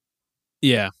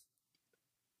 Yeah.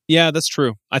 Yeah, that's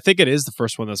true. I think it is the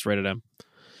first one that's rated M.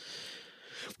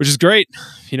 Which is great.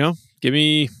 Give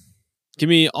me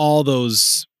all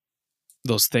those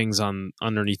things on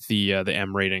underneath the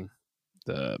M rating.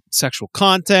 The sexual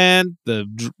content, the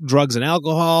drugs and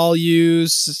alcohol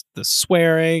use, the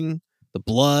swearing, the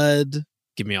blood.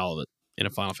 Give me all of it in a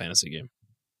Final Fantasy game.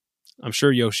 I'm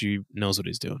sure Yoshi knows what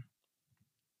he's doing.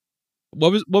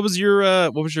 What was your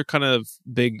kind of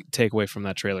big takeaway from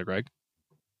that trailer, Greg?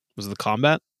 Was it the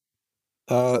combat?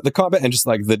 The combat and just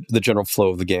like the general flow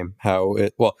of the game.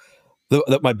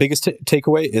 My biggest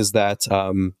takeaway is that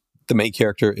the main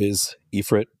character is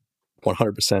Ifrit,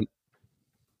 100%.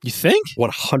 You think?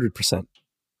 100%.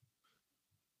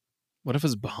 What if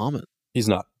it's Bahamut? He's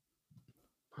not.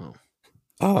 Oh.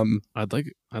 I'd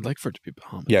like for it to be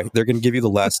Bahamut. Yeah, though. they're going to give you the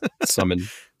last summon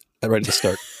right at the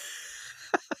start.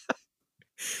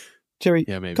 Jerry,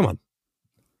 Yeah, maybe. come on.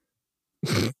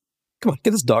 Come on, get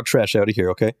this dog trash out of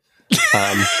here, okay?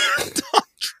 Dog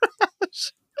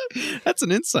trash. That's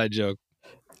an inside joke.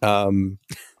 But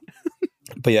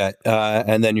yeah,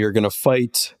 and then you're going to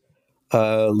fight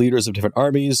leaders of different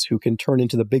armies who can turn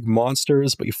into the big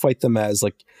monsters, but you fight them as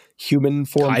like human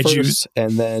form Kaijus. first,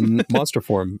 and then monster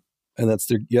form, and that's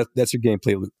your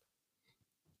gameplay loop.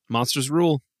 Monsters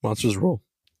rule. Monsters rule.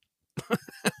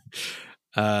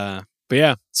 But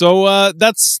yeah, so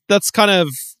that's kind of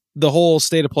the whole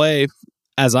state of play,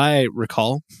 as I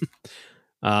recall.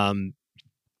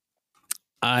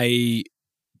 I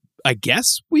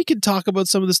guess we could talk about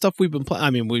some of the stuff we've been playing. I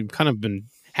mean, we've kind of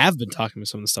have been talking about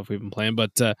some of the stuff we've been playing,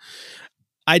 but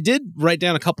I did write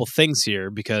down a couple things here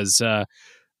because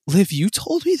Liv, you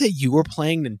told me that you were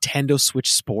playing Nintendo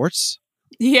Switch Sports.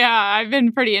 Yeah, I've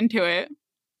been pretty into it.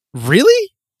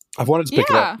 Really? I've wanted to pick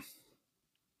it up.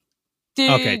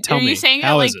 Okay, tell are me. you saying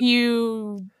How that is like it?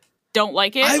 you don't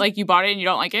like it? Like you bought it and you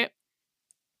don't like it?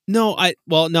 No, I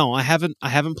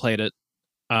haven't played it.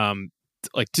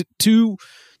 Like to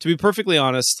be perfectly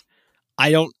honest,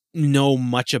 I don't know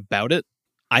much about it.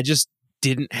 I just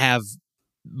didn't have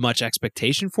much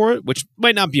expectation for it, which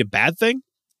might not be a bad thing.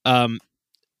 To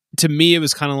me, it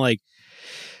was kind of like,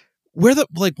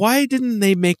 why didn't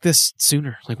they make this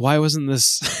sooner? Like, why wasn't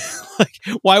this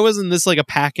like a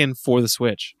pack in for the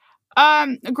Switch?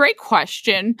 A great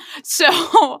question. So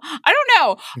I don't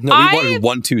know. No, we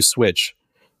wanted 1-2 Switch.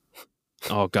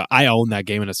 Oh god, I own that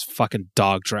game and it's fucking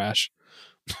dog trash.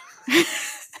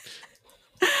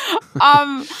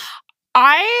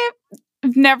 I've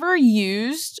never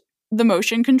used the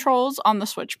motion controls on the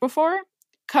Switch before.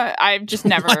 I've just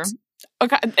never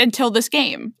until this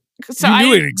game. So you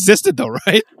knew it existed though,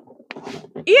 right?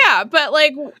 Yeah, but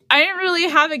like I didn't really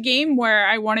have a game where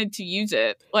I wanted to use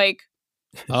it. Like,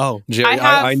 oh, Jerry,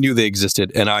 I knew they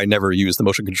existed, and I never used the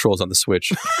motion controls on the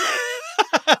Switch.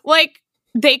 like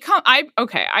they come.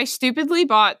 I stupidly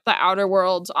bought the Outer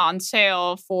Worlds on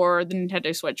sale for the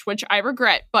Nintendo Switch, which I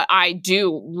regret, but I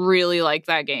do really like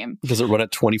that game. Does it run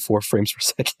at 24 frames per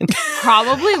second?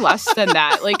 Probably less than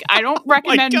that. Like I don't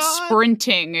recommend God.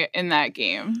 sprinting in that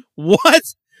game. What?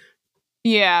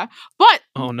 Yeah, but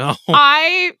Oh no.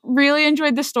 I really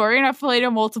enjoyed the story and I've played it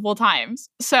multiple times.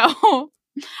 So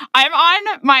I'm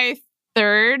on my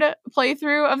third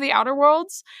playthrough of the Outer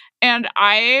Worlds and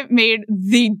I made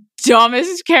the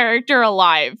dumbest character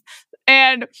alive.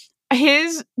 And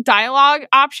his dialogue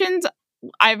options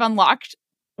I've unlocked,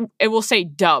 it will say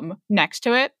dumb next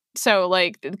to it. So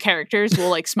like the characters will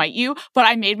like smite you, but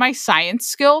I made my science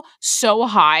skill so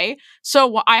high.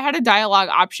 So I had a dialogue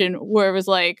option where it was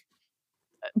like,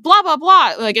 blah blah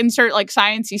blah, like insert like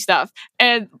sciencey stuff,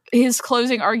 and his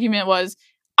closing argument was,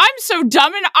 I'm so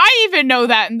dumb and I even know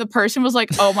that, and the person was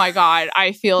like, oh my god,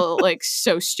 I feel like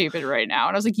so stupid right now,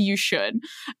 and I was like, you should.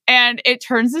 And it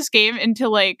turns this game into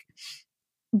like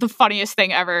the funniest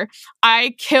thing ever.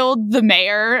 I killed the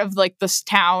mayor of like this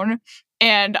town,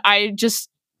 and I just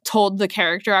told the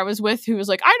character I was with, who was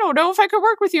like, I don't know if I could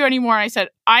work with you anymore. And I said,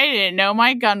 I didn't know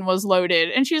my gun was loaded,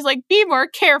 and she's like, be more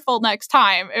careful next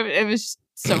time. It was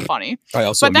so funny.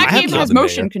 But that game has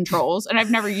motion controls, and I've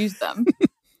never used them.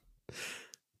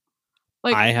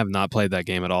 Like, I have not played that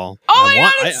game at all. Oh my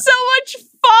god, it's so much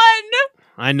fun!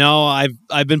 I know.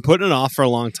 I've been putting it off for a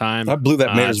long time. I blew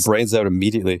that mayor's brains out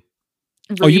immediately.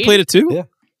 Oh, you played it too? Yeah.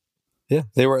 Yeah,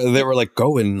 they were like,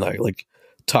 go and like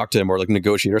talk to him or like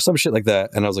negotiate or some shit like that.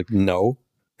 And I was like, no.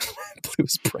 Blew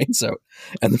his brains out.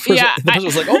 And the person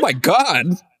was like, oh my God.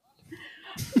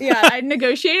 Yeah, I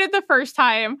negotiated the first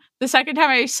time. The second time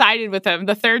I sided with him.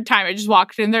 The third time I just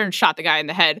walked in there and shot the guy in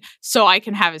the head so I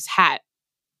can have his hat.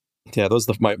 Yeah, that was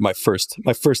my first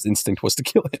instinct was to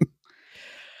kill him.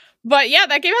 But yeah,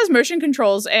 that game has motion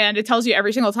controls and it tells you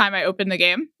every single time I open the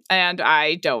game, and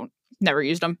I never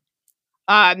used them.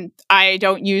 I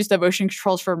don't use the motion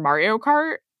controls for Mario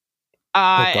Kart.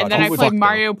 And then I played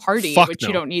Mario Party, which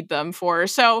you don't need them for.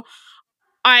 So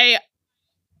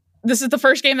this is the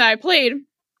first game that I played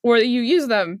where you use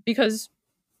them because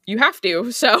you have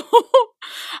to. So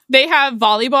they have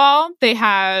volleyball, they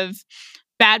have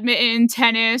badminton,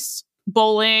 tennis,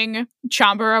 bowling,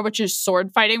 chambara, which is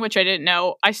sword fighting, which I didn't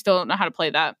know. I still don't know how to play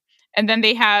that. And then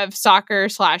they have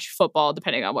soccer/football,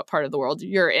 depending on what part of the world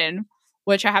you're in,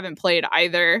 which I haven't played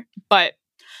either. But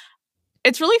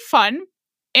it's really fun.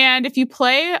 And if you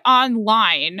play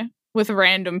online with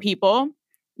random people,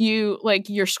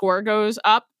 your score goes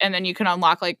up and then you can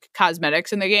unlock like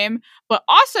cosmetics in the game. But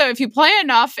also if you play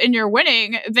enough and you're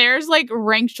winning, there's like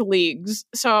ranked leagues.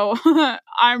 So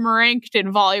I'm ranked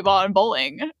in volleyball and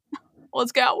bowling.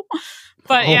 Let's go.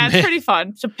 But it's pretty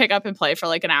fun to pick up and play for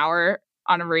like an hour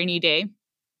on a rainy day.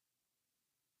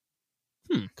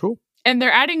 Cool. And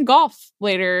they're adding golf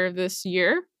later this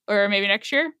year or maybe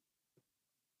next year.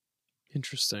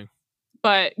 Interesting.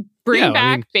 But bring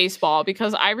back baseball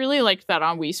because I really liked that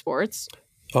on Wii Sports.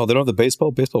 Oh, they don't have the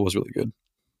baseball? Baseball was really good.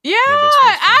 Yeah,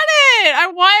 add it!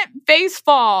 I want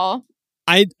baseball.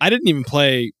 I didn't even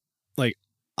play, like,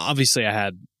 obviously I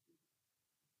had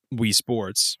Wii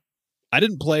Sports. I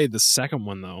didn't play the second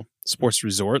one, though. Sports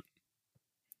Resort.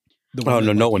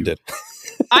 No one did.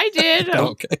 I did.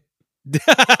 Okay.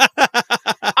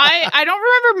 I don't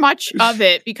remember much of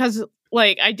it because,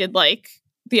 like, I did like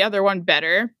the other one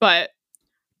better, but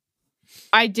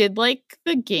I did like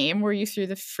the game where you threw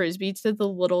the frisbee to the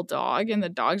little dog and the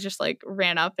dog just like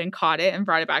ran up and caught it and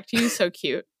brought it back to you. So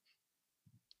cute.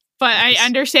 But nice. I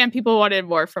understand people wanted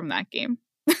more from that game.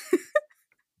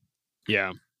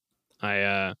 Yeah.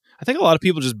 I think a lot of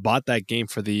people just bought that game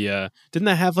for the didn't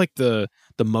that have like the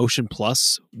Motion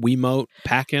Plus Wiimote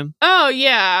pack in? Oh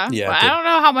yeah. Yeah. I don't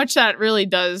know how much that really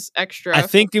does extra. I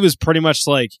think it was pretty much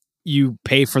like you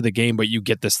pay for the game, but you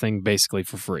get this thing basically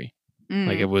for free.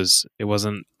 Like it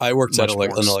wasn't. I worked at an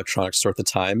electronics store at the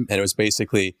time, and it was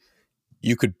basically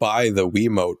you could buy the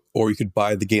Wiimote or you could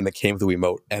buy the game that came with the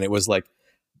Wiimote, and it was like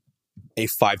a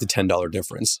 $5 to $10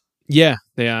 difference. Yeah.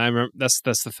 I remember that's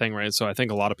the thing, right? So I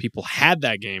think a lot of people had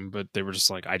that game, but they were just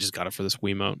like, I just got it for this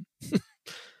Wiimote.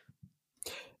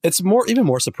 It's even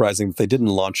more surprising that they didn't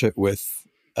launch it with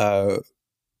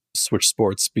Switch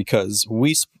Sports because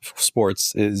Wii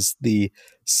Sports is the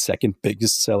second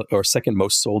biggest or second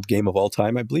most sold game of all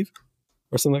time, I believe,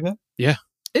 or something like that. Yeah,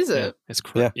 is it? Yeah, it's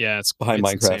correct. Yeah, it's behind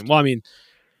Minecraft. Insane. Well, I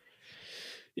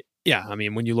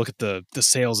mean, when you look at the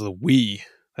sales of the Wii,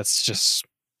 that's just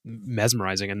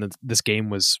mesmerizing, and this game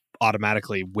was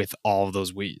automatically with all of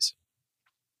those Wiis.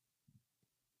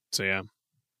 So yeah,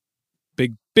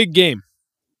 big game.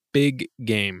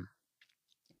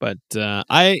 But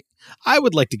I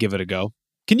would like to give it a go.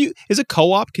 Is it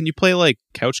co-op? Can you play like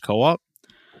couch co-op?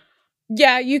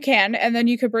 Yeah, you can. And then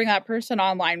you could bring that person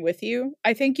online with you.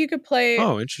 I think you could play.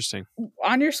 Oh, interesting.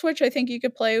 On your Switch, I think you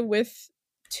could play with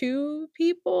 2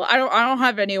 people. I don't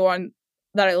have anyone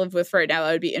that I live with right now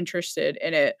that would be interested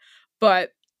in it. But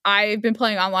I've been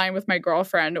playing online with my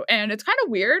girlfriend, and it's kind of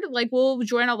weird. Like, we'll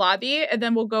join a lobby, and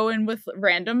then we'll go in with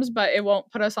randoms, but it won't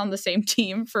put us on the same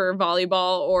team for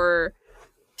volleyball or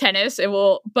tennis. It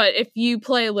will, but if you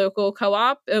play local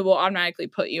co-op, it will automatically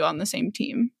put you on the same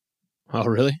team. Oh,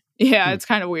 really? Yeah, it's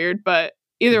kind of weird, but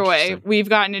either way, we've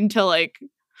gotten into like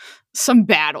some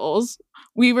battles.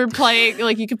 We were playing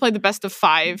like you could play the best of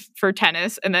 5 for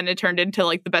tennis, and then it turned into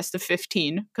like the best of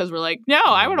 15 because we're like, no,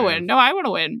 I want to win. No, I want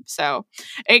to win. So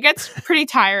it gets pretty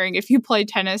tiring if you play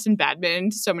tennis and badminton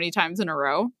so many times in a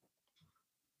row.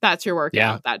 That's your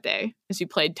workout that day, is you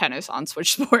played tennis on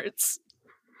Switch Sports.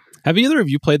 Have either of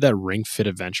you played that Ring Fit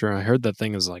Adventure? I heard that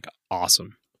thing is like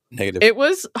awesome. Negative. It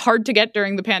was hard to get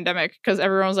during the pandemic because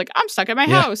everyone was like, I'm stuck at my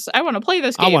house. I want to play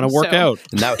this game. I want to work out.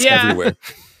 And now it's everywhere.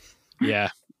 Yeah.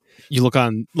 You look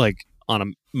on a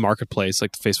marketplace,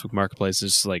 like the Facebook marketplace,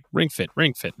 it's just like Ring Fit.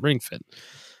 Yeah,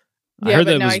 I heard but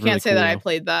that no, was I can't really say cool, that I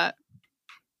played that.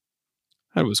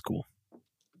 That was cool.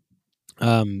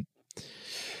 And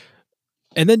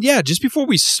then, just before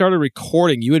we started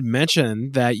recording, you had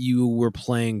mentioned that you were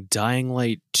playing Dying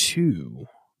Light 2.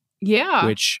 Yeah.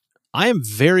 Which I am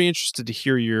very interested to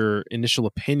hear your initial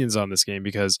opinions on this game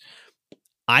because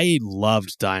I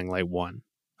loved Dying Light 1.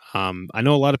 I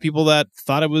know a lot of people that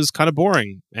thought it was kind of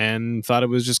boring and thought it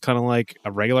was just kind of like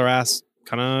a regular ass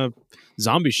kind of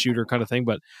zombie shooter kind of thing,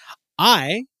 but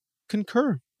I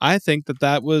concur. I think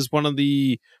that was one of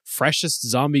the freshest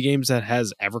zombie games that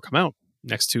has ever come out.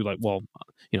 Next to like, well,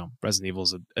 Resident Evil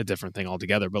is a different thing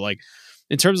altogether, but like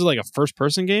in terms of like a first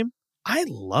person game, I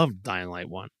loved Dying Light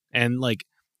 1. And like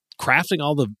crafting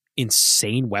all the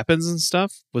insane weapons and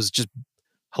stuff was just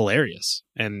hilarious.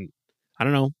 And I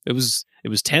don't know, it was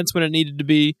tense when it needed to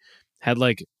be. Had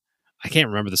like, I can't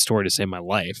remember the story to save my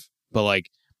life, but like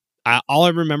all I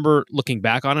remember looking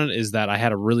back on it is that I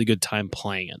had a really good time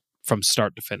playing it from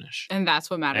start to finish. And that's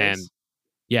what matters. And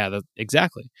yeah,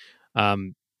 exactly.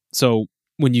 So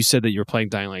when you said that you were playing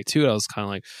Dying Light 2, I was kind of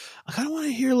like, I kind of want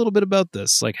to hear a little bit about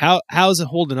this. Like, how is it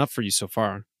holding up for you so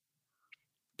far?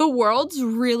 The world's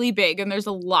really big and there's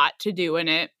a lot to do in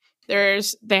it.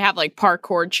 They have like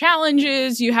parkour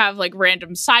challenges, you have like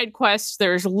random side quests,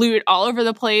 there's loot all over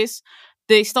the place.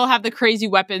 They still have the crazy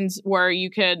weapons where you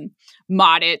can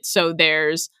mod it, so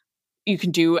you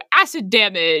can do acid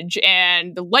damage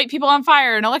and light people on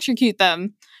fire and electrocute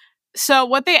them. So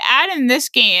what they add in this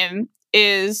game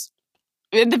is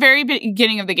at the very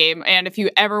beginning of the game, and if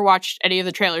you ever watched any of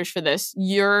the trailers for this,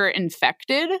 you're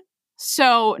infected.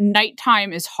 So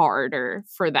nighttime is harder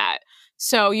for that.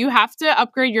 So you have to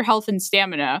upgrade your health and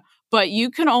stamina, but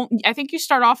you can I think you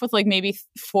start off with like maybe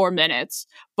 4 minutes,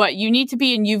 but you need to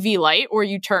be in UV light or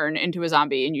you turn into a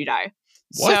zombie and you die.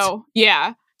 What? So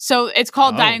yeah. So it's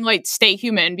called Dying Light Stay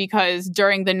Human because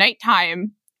during the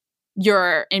nighttime,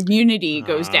 your immunity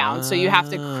goes down. So you have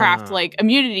to craft like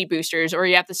immunity boosters or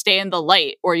you have to stay in the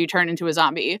light or you turn into a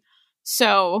zombie.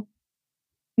 So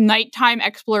nighttime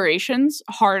exploration's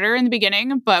harder in the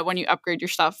beginning, but when you upgrade your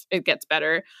stuff, it gets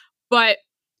better. But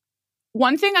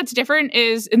one thing that's different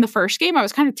is in the first game, I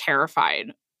was kind of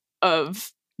terrified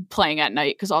of playing at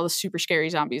night because all the super scary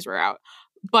zombies were out.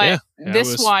 But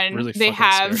this one, really they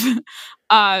have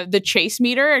the chase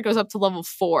meter. It goes up to level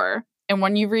 4. And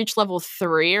when you reach level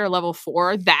 3 or level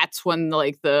 4, that's when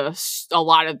like a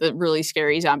lot of the really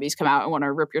scary zombies come out and want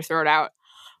to rip your throat out.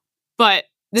 But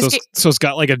so it's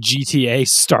got like a GTA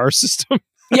star system.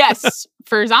 Yes,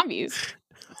 for zombies.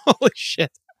 Holy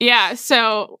shit. Yeah,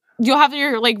 so you'll have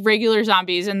your like regular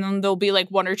zombies and then there'll be like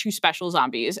 1 or 2 special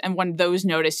zombies. And when those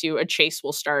notice you, a chase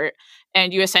will start.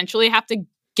 And you essentially have to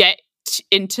get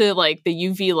into like the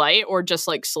UV light or just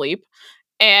like sleep.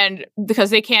 And because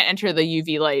they can't enter the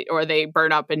UV light or they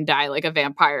burn up and die like a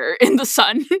vampire in the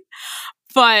sun.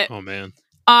 But oh man.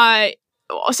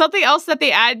 Something else that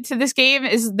they add to this game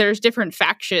is there's different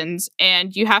factions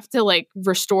and you have to like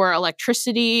restore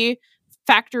electricity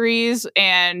factories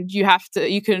and you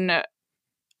can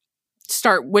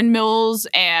start windmills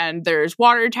and there's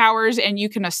water towers and you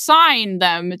can assign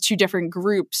them to different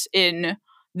groups in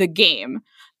the game.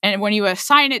 And when you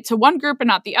assign it to one group and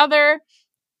not the other,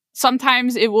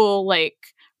 sometimes it will like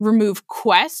remove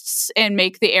quests and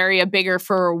make the area bigger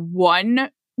for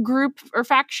one group or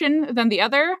faction than the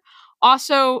other.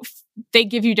 Also, they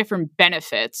give you different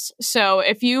benefits. So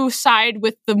if you side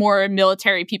with the more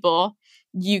military people,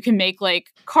 you can make like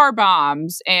car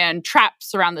bombs and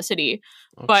traps around the city.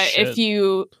 But if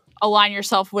you align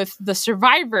yourself with the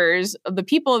survivors, the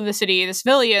people of the city, the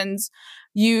civilians,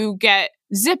 you get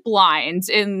zip lines.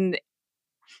 And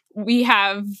we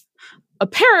have a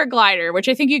paraglider, which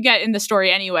I think you get in the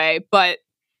story anyway, but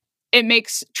it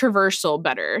makes traversal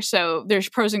better. So there's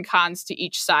pros and cons to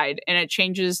each side, and it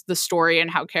changes the story and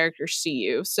how characters see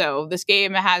you. So this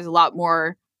game has a lot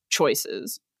more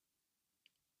choices.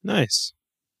 Nice.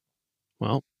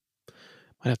 Well,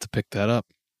 might have to pick that up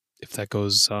if that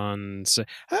goes on.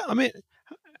 I mean,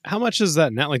 how much is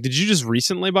that now? Like, did you just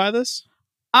recently buy this?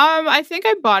 I think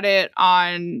I bought it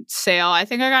on sale. I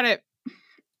think I got it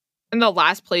in the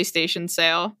last PlayStation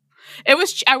sale. It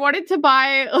was, I wanted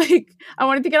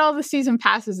to get all the season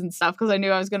passes and stuff because I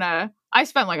knew I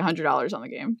spent like $100 on the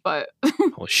game, but.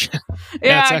 Holy shit.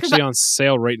 Yeah, it's actually on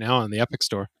sale right now on the Epic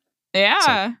Store.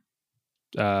 Yeah.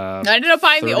 I ended up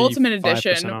buying the Ultimate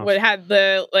Edition, which had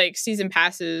the like season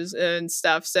passes and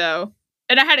stuff. So,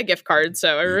 and I had a gift card,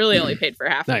 so I really only paid for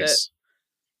half of it.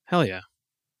 Hell yeah.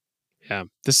 Yeah.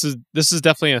 This is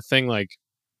definitely a thing. Like,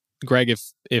 Greg,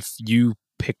 if you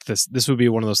picked this would be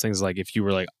one of those things like if you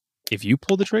were like, if you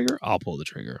pull the trigger, I'll pull the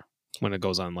trigger when it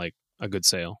goes on like a good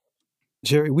sale.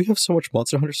 Jerry, we have so much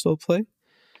Monster Hunter still to play.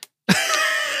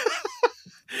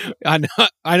 I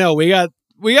know. We got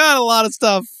a lot of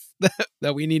stuff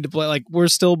that we need to play. Like we're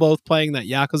still both playing that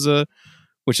Yakuza,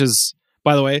 which is,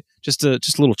 by the way, just a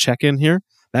little check in here.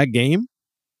 That game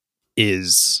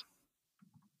is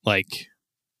like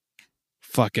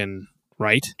fucking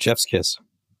right. Jeff's kiss.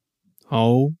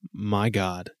 Oh my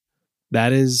God.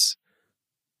 That is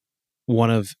one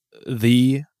of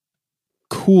the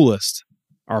coolest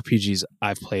RPGs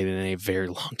I've played in a very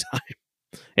long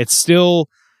time. It's still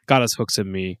got its hooks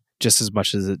in me just as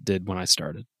much as it did when I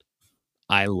started.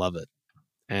 I love it.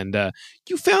 And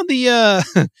you found the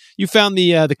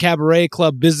the Cabaret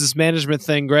Club business management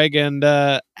thing, Greg. And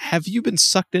have you been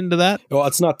sucked into that? Well,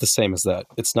 it's not the same as that.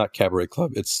 It's not Cabaret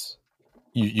Club. It's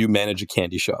you manage a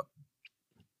candy shop.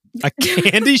 A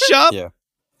candy shop? Yeah.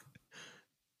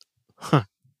 Huh.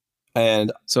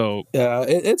 And so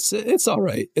it's all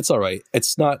right. It's all right.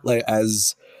 It's not like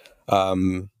as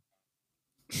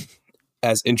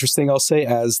interesting, I'll say,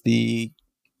 as the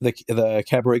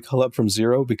Cabaret Club from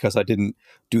Zero, because I didn't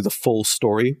do the full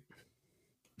story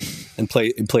and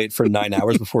play it for 9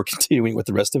 hours before continuing with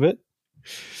the rest of it.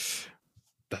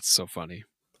 That's so funny.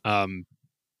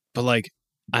 But like,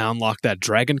 I unlocked that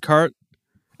dragon cart,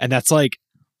 and that's like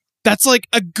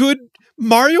a good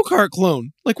Mario Kart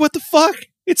clone. Like, what the fuck?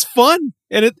 It's fun,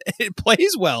 and it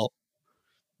plays well.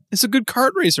 It's a good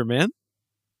kart racer, man.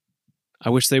 I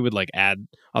wish they would like add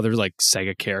other like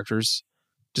Sega characters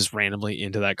just randomly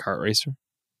into that kart racer.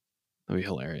 That'd be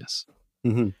hilarious.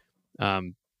 Mm-hmm.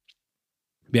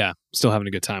 Yeah, still having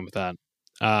a good time with that.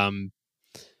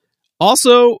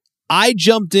 Also, I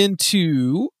jumped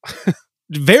into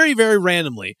very, very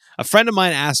randomly. A friend of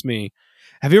mine asked me,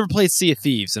 "Have you ever played Sea of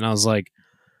Thieves?" And I was like,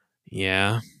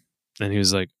 "Yeah." And he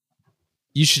was like,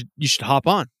 "You should hop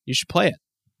on. You should play it."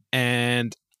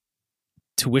 And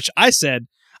to which I said,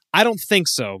 "I don't think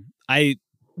so. I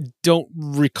don't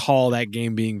recall that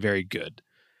game being very good.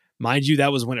 Mind you,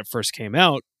 that was when it first came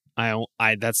out.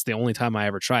 I that's the only time I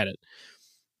ever tried it."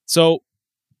 So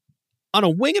on a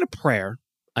wing and a prayer,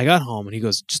 I got home and he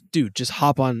goes, just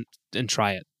hop on and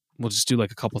try it. We'll just do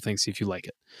like a couple things, see if you like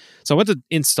it. So I went to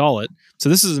install it. So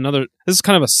this is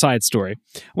kind of a side story.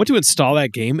 I went to install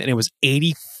that game and it was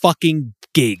 80 fucking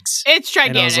gigs. It's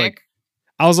gigantic.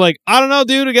 I was like, I don't know,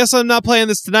 dude. I guess I'm not playing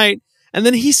this tonight. And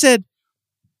then he said,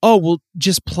 "Oh, well,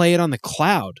 just play it on the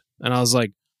cloud." And I was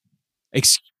like,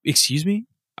 excuse me?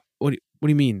 What do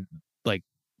you mean? Like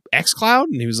xCloud?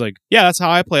 And he was like, "Yeah, that's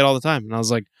how I play it all the time." And I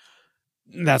was like,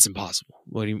 "That's impossible.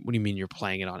 What do you mean you're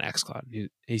playing it on xCloud?"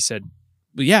 He said,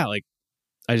 "Well, yeah, like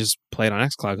I just play it on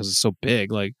xCloud because it's so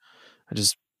big. Like I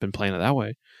just been playing it that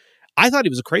way." I thought he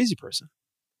was a crazy person.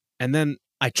 And then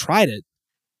I tried it.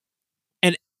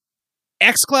 And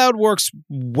xCloud works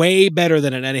way better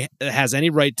than it has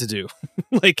any right to do.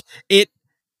 Like it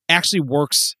actually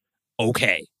works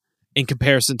okay in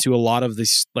comparison to a lot of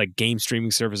these like game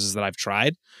streaming services that I've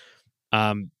tried.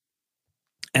 And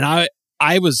I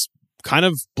was kind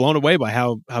of blown away by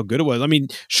how good it was. I mean,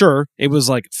 sure, it was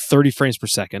like 30 frames per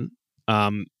second.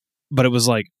 But it was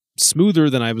like smoother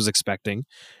than I was expecting.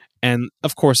 And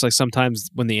of course, like sometimes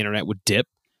when the internet would dip,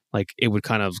 like it would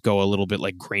kind of go a little bit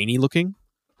like grainy looking,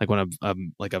 like when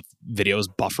like a video is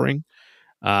buffering.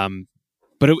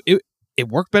 But it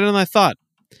worked better than I thought.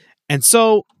 And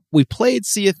so we played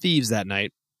Sea of Thieves that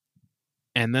night,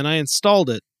 and then I installed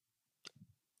it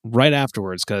right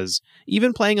afterwards because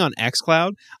even playing on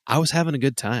xCloud, I was having a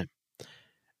good time.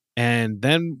 And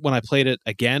then when I played it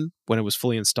again, when it was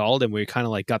fully installed and we kind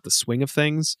of like got the swing of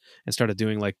things and started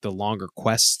doing like the longer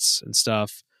quests and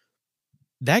stuff,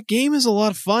 that game is a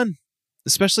lot of fun,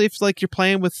 especially if like you're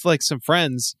playing with like some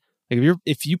friends. Like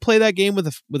if you play that game with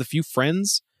a few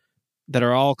friends that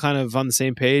are all kind of on the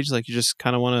same page, like you just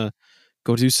kind of want to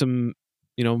go do some,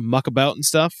 muck about and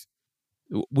stuff.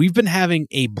 We've been having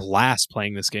a blast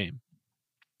playing this game.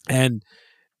 And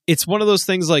it's one of those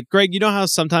things like, Greg, you know how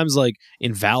sometimes like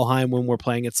in Valheim when we're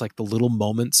playing, it's like the little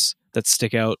moments that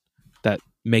stick out that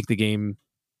make the game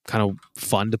kind of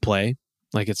fun to play.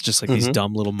 Like it's just like these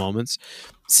dumb little moments.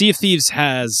 Sea of Thieves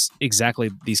has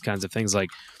exactly these kinds of things. Like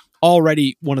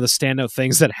already one of the standout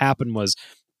things that happened was,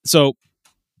 so,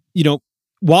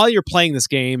 while you're playing this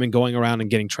game and going around and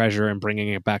getting treasure and bringing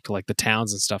it back to like the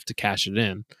towns and stuff to cash it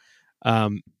in,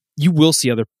 you will see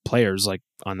other players like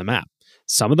on the map.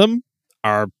 Some of them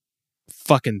are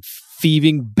fucking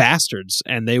thieving bastards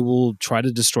and they will try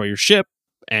to destroy your ship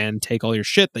and take all your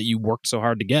shit that you worked so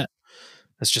hard to get.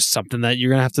 That's just something that you're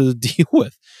going to have to deal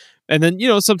with. And then,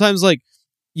 sometimes like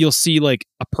you'll see like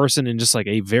a person in just like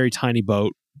a very tiny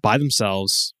boat by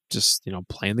themselves, just,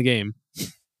 playing the game.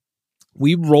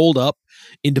 We rolled up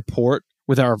into port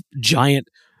with our giant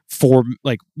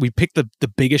we picked the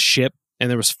biggest ship and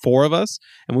there was 4 of us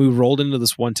and we rolled into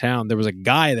this one town. There was a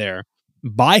guy there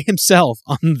by himself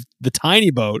on the tiny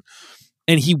boat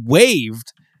and he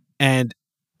waved and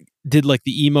did like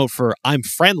the emote for I'm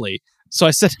friendly. So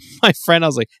I said to my friend, I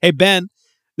was like, hey, Ben,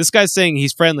 this guy's saying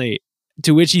he's friendly.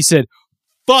 To which he said,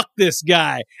 fuck this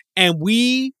guy. And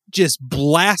we just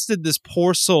blasted this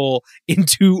poor soul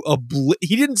into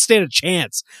he didn't stand a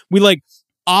chance. We like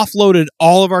offloaded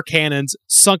all of our cannons,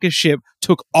 sunk his ship,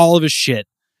 took all of his shit.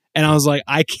 And I was like,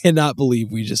 I cannot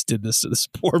believe we just did this to this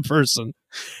poor person.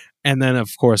 And then, of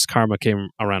course, karma came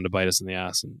around to bite us in the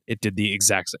ass, and it did the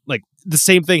exact same. Like the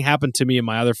same thing happened to me and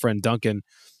my other friend Duncan.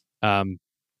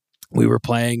 We were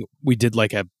playing. We did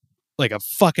like a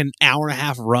fucking hour and a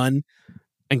half run,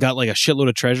 and got like a shitload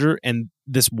of treasure. And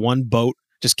this one boat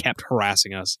just kept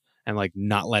harassing us and like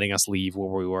not letting us leave where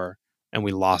we were, and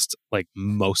we lost like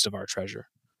most of our treasure.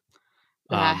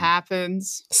 That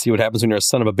happens. See what happens when you're a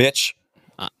son of a bitch.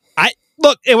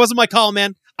 Look, it wasn't my call,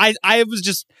 man. I was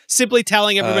just simply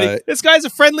telling everybody, this guy's a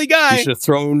friendly guy. You should have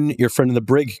thrown your friend in the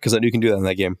brig, because I knew you can do that in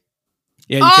that game.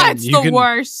 Yeah, It's the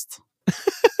worst.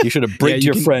 You should have brigged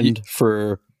your friend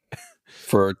for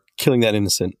killing that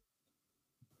innocent.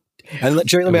 And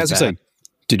Jerry, let me ask you something.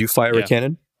 Did you fire a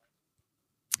cannon?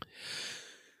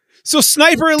 So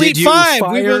Sniper Elite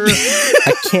 5. Did you fire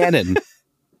a cannon?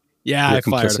 Yeah, I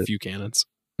fired a few cannons.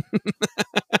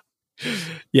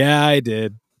 Yeah, I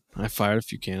did. I fired a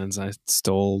few cannons. I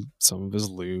stole some of his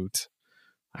loot.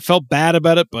 I felt bad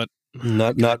about it, but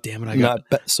not damn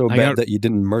it, so bad that you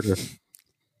didn't murder.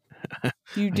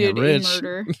 You did a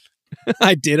murder.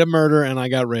 I did a murder and I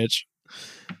got rich.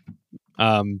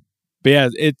 But yeah,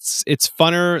 it's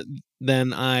funner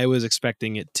than I was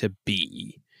expecting it to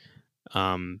be. So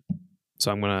I'm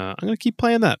gonna keep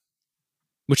playing that.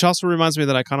 Which also reminds me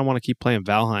that I kind of want to keep playing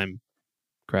Valheim,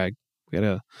 Craig. We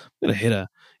gotta hit a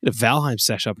Valheim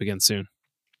sesh up again soon.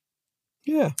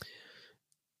 Yeah.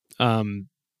 But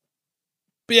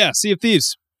yeah, Sea of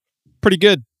Thieves, pretty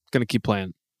good. Gonna keep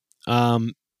playing.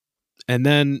 And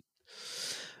then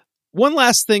one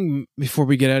last thing before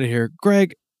we get out of here,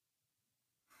 Greg.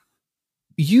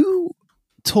 You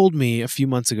told me a few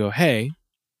months ago, hey,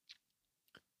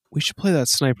 we should play that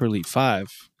Sniper Elite 5.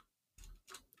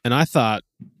 And I thought,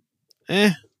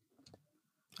 I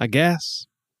guess.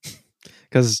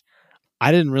 Because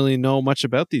I didn't really know much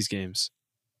about these games.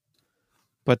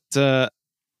 But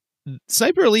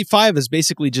Sniper Elite 5 is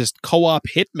basically just co-op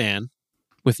Hitman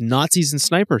with Nazis and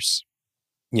snipers.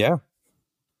 Yeah.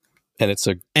 And it's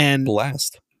a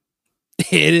blast.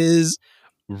 It is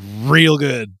real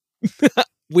good.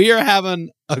 We are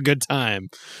having a good time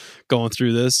going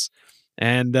through this.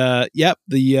 And yep,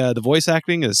 the voice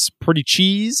acting is pretty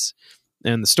cheese.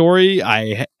 And the story,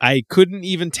 I couldn't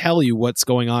even tell you what's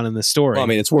going on in the story. Well, I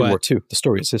mean, it's World War II. The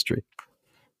story is history.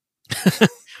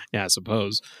 Yeah, I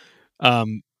suppose. But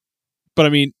I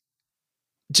mean,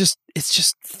 it's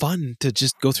just fun to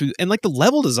just go through, and like the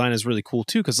level design is really cool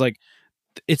too, because like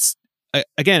it's a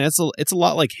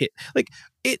lot like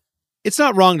it's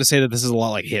not wrong to say that this is a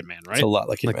lot like Hitman, right? It's a lot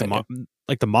like Hitman,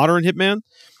 like the modern Hitman,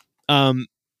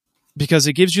 because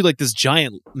it gives you like this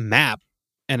giant map.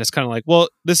 And it's kind of like, well,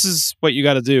 this is what you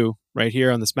got to do right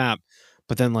here on this map.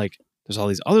 But then, like, there's all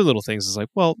these other little things. It's like,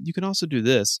 well, you can also do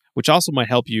this, which also might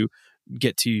help you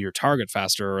get to your target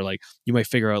faster, or like you might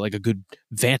figure out like a good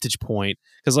vantage point.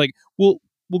 Because like we'll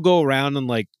go around and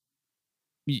like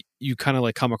you kind of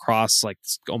like come across like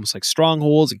almost like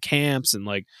strongholds and camps, and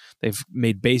like they've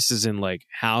made bases in like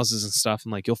houses and stuff,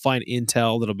 and like you'll find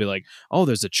intel that'll be like, oh,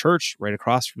 there's a church right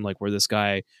across from like where this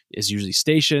guy is usually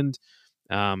stationed.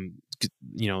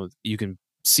 You know, you can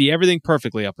see everything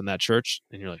perfectly up in that church,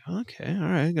 and you're like, okay, all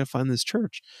right, I gotta find this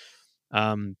church.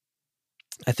 I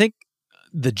think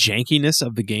the jankiness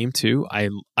of the game too, I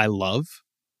love.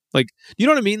 Like, you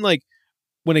know what I mean? Like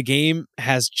when a game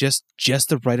has just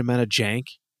the right amount of jank,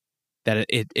 that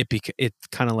it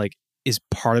kind of like is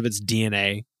part of its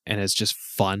DNA, and it's just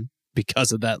fun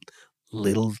because of that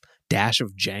little dash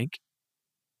of jank.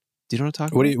 Do you know what I'm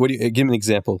talking about? What do you give me an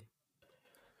example?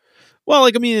 Well,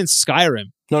 like, I mean, in Skyrim.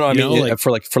 No, I mean,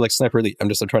 for Sniper Elite. I'm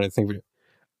trying to think of it.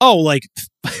 Oh, like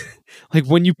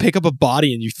when you pick up a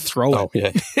body and you throw it. Oh,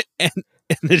 yeah. and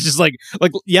it's just like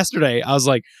yesterday, I was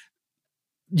like,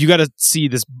 you got to see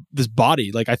this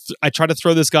body. Like, I tried to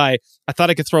throw this guy. I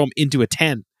thought I could throw him into a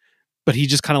tent, but he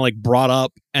just kind of like brought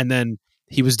up, and then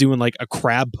he was doing like a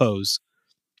crab pose.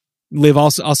 Liv, I'll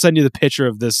send you the picture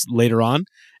of this later on.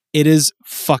 It is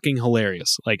fucking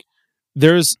hilarious. Like,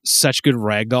 there's such good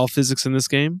ragdoll physics in this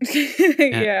game.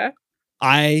 Yeah.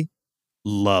 I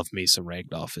love me some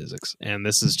ragdoll physics. And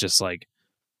this is just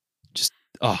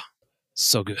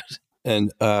so good.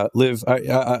 And Liv,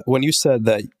 when you said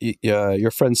that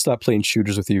your friend stopped playing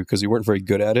shooters with you because you weren't very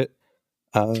good at it,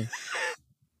 I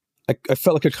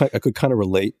felt like I could kind of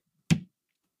relate.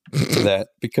 to that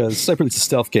because Sniper Elite's a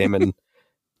stealth game, and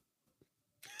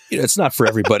it's not for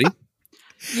everybody.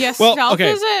 Yes, Well, stealth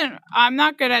okay. isn't. I'm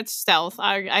not good at stealth.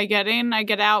 I get in, I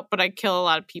get out, but I kill a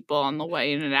lot of people on the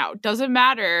way in and out. Doesn't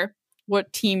matter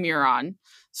what team you're on.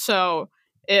 So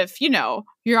if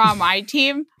you're on my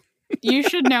team, you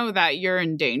should know that you're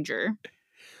in danger.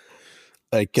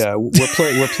 Like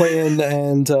we're playing,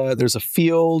 and there's a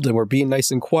field, and we're being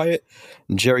nice and quiet.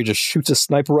 And Jerry just shoots a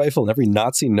sniper rifle, and every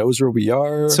Nazi knows where we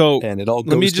are. So, and it all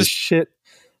let me goes to just- shit.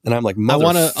 And I'm like, I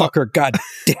wanna- motherfucker, god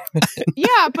damn it!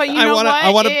 Yeah, but you I know wanna- what? I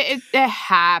wanna- It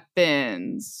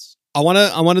happens. I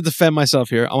want to defend myself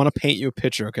here. I want to paint you a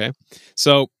picture, okay?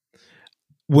 So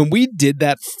when we did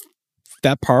that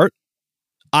part,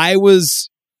 I was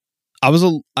a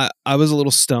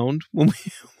little stoned when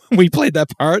we played that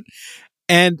part,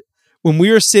 and when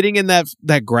we were sitting in that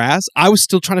grass, I was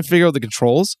still trying to figure out the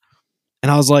controls,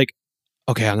 and I was like,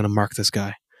 okay, I'm gonna mark this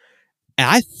guy, and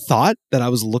I thought that I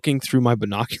was looking through my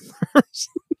binoculars.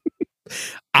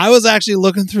 I was actually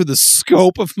looking through the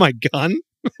scope of my gun.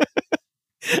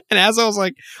 And as I was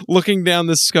like looking down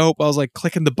the scope, I was like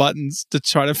clicking the buttons to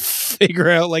try to figure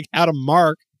out like how to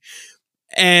mark.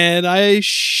 And I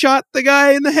shot the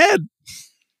guy in the head.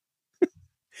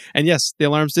 And yes, the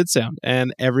alarms did sound,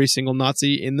 and every single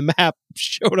Nazi in the map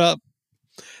showed up.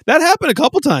 That happened a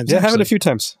couple times. Yeah, happened a actually. few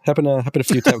times. Happened a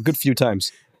few times. Good few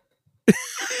times.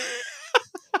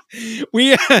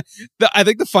 I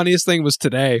think the funniest thing was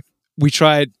today. We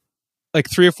tried like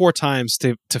 3 or 4 times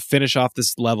to finish off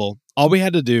this level. All we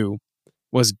had to do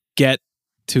was get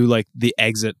to like the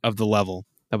exit of the level.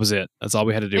 That was it. That's all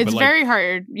we had to do. It's but like, very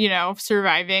hard,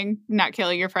 surviving, not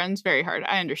killing your friends. Very hard.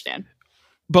 I understand.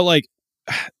 but like,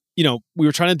 we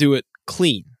were trying to do it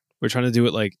clean. We were trying to do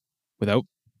it like without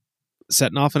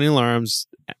setting off any alarms,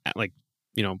 like,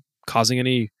 causing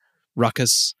any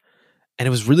ruckus. And it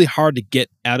was really hard to get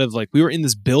out of, like, we were in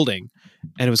this building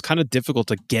and it was kind of difficult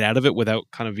to get out of it without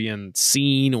kind of being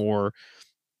seen or,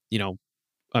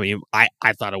 I mean, I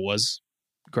thought it was.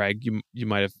 Greg, you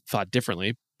might have thought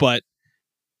differently, but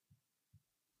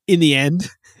in the end,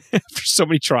 after so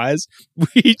many tries,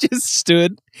 we just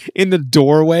stood in the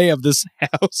doorway of this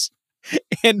house,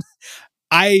 and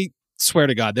I swear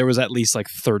to God, there was at least like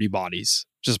 30 bodies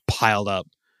just piled up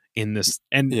in this.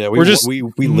 And Yeah, we're just we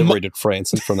liberated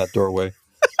France from that doorway.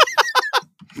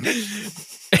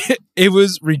 it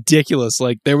was ridiculous.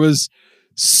 Like there was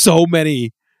so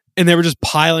many, and they were just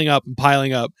piling up,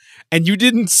 and you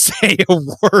didn't say a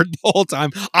word the whole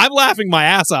time. I'm laughing my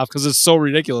ass off because it's so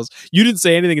ridiculous. You didn't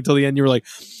say anything until the end. You were like,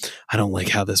 I don't like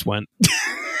how this went.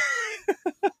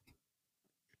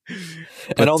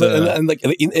 And all the and like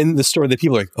in the story, the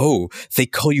people are like, "Oh, they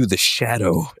call you the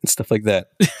Shadow" and stuff like that.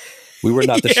 We were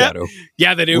not the Shadow.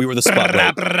 Yeah, they do. We were the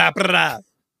Spotlight.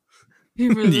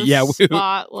 You were the Yeah,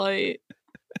 spotlight.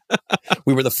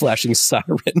 We were the flashing siren.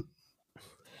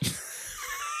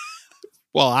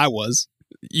 Well, I was.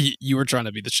 You were trying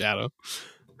to be the Shadow.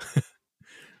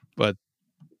 But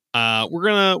we're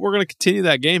gonna continue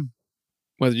that game,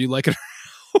 whether you like it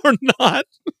or not.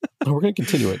 Oh, we're gonna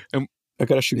continue it. I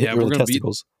gotta shoot Yeah, rid we're of gonna the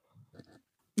testicles.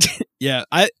 Yeah,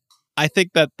 I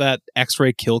think that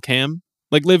X-ray kill cam.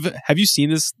 Like, Liv, have you seen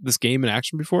this game in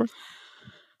action before?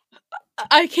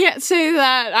 I can't say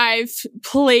that I've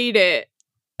played it.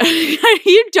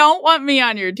 You don't want me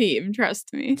on your team,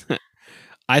 trust me.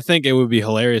 I think it would be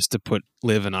hilarious to put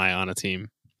Liv and I on a team,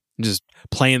 just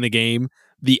playing the game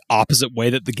the opposite way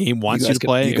that the game wants you to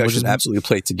play. You and guys we're should just- absolutely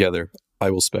play together. I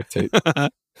will spectate.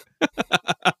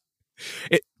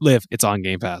 Liv, it's on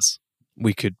Game Pass.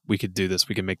 We could do this.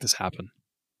 We can make this happen.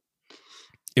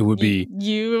 It would be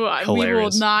We will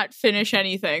hilarious. not finish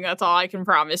anything. That's all I can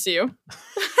promise you.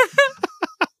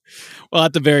 well,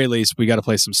 at the very least, we got to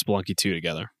play some Spelunky 2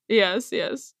 together. Yes.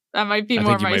 That might be I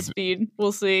more think you my might be- speed.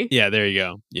 We'll see. Yeah, there you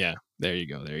go. Yeah, there you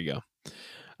go.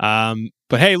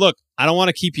 But hey, look, I don't want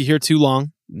to keep you here too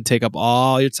long and take up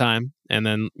all your time. And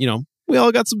then, we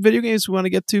all got some video games we want to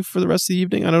get to for the rest of the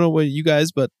evening. I don't know what you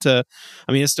guys, but I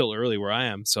mean, it's still early where I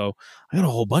am, so I got a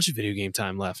whole bunch of video game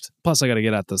time left. Plus, I got to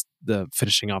get at the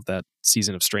finishing off that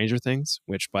season of Stranger Things,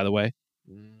 which, by the way,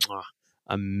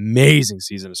 amazing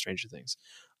season of Stranger Things.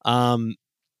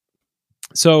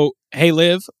 So, hey,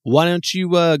 Liv, why don't you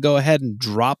go ahead and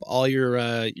drop all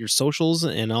your socials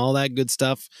and all that good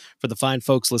stuff for the fine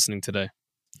folks listening today?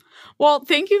 Well,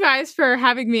 thank you guys for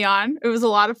having me on. It was a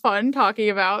lot of fun talking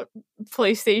about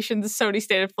PlayStation's Sony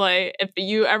State of Play. If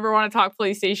you ever want to talk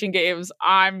PlayStation games,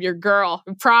 I'm your girl.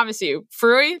 I promise you.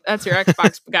 Frui, that's your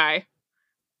Xbox guy.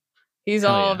 He's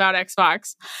Hell all yeah. about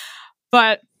Xbox.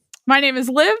 But my name is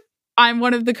Liv. I'm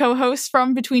one of the co-hosts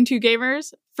from Between Two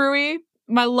Gamers. Frui,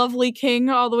 my lovely king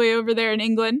all the way over there in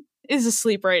England is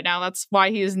asleep right now. That's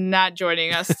why he is not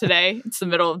joining us today. It's the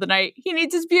middle of the night. He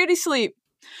needs his beauty sleep.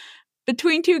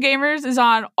 Between Two Gamers is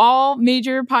on all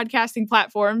major podcasting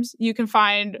platforms. You can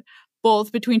find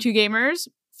both Between Two Gamers,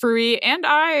 Free, and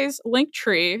I's link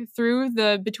tree through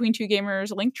the Between Two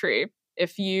Gamers link tree.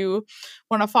 If you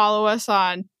want to follow us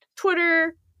on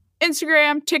Twitter,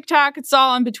 Instagram, TikTok, it's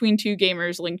all on Between Two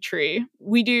Gamers link tree.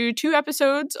 We do 2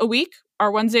 episodes a week.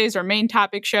 Our Wednesday is our main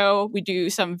topic show. We do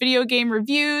some video game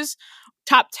reviews,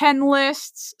 top 10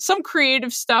 lists, some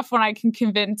creative stuff when I can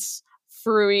convince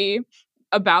Frui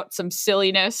about some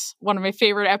silliness. One of my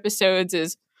favorite episodes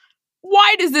is,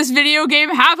 why does this video game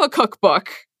have a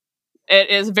cookbook? It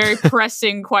is a very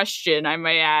pressing question, I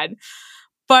may add.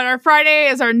 But our Friday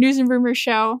is our news and rumors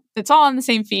show. It's all on the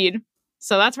same feed.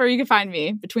 So that's where you can find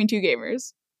me, Between Two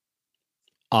Gamers.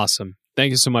 Awesome.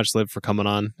 Thank you so much, Liv, for coming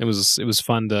on. It was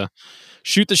fun to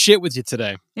shoot the shit with you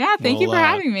today. Yeah, thank you for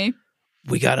having me.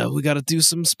 We gotta do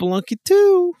some Spelunky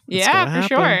too. Yeah, for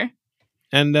sure.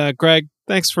 And Greg,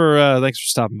 thanks for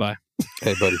stopping by.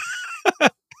 Hey, buddy.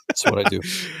 That's what I do.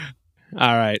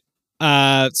 All right.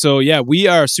 So yeah, we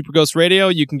are Super Ghost Radio.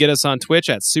 You can get us on Twitch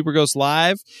at Super Ghost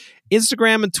Live.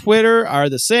 Instagram and Twitter are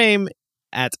the same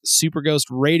at Super Ghost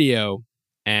Radio.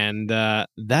 And that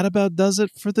about does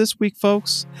it for this week,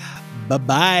 folks.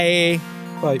 Bye-bye.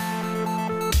 Bye.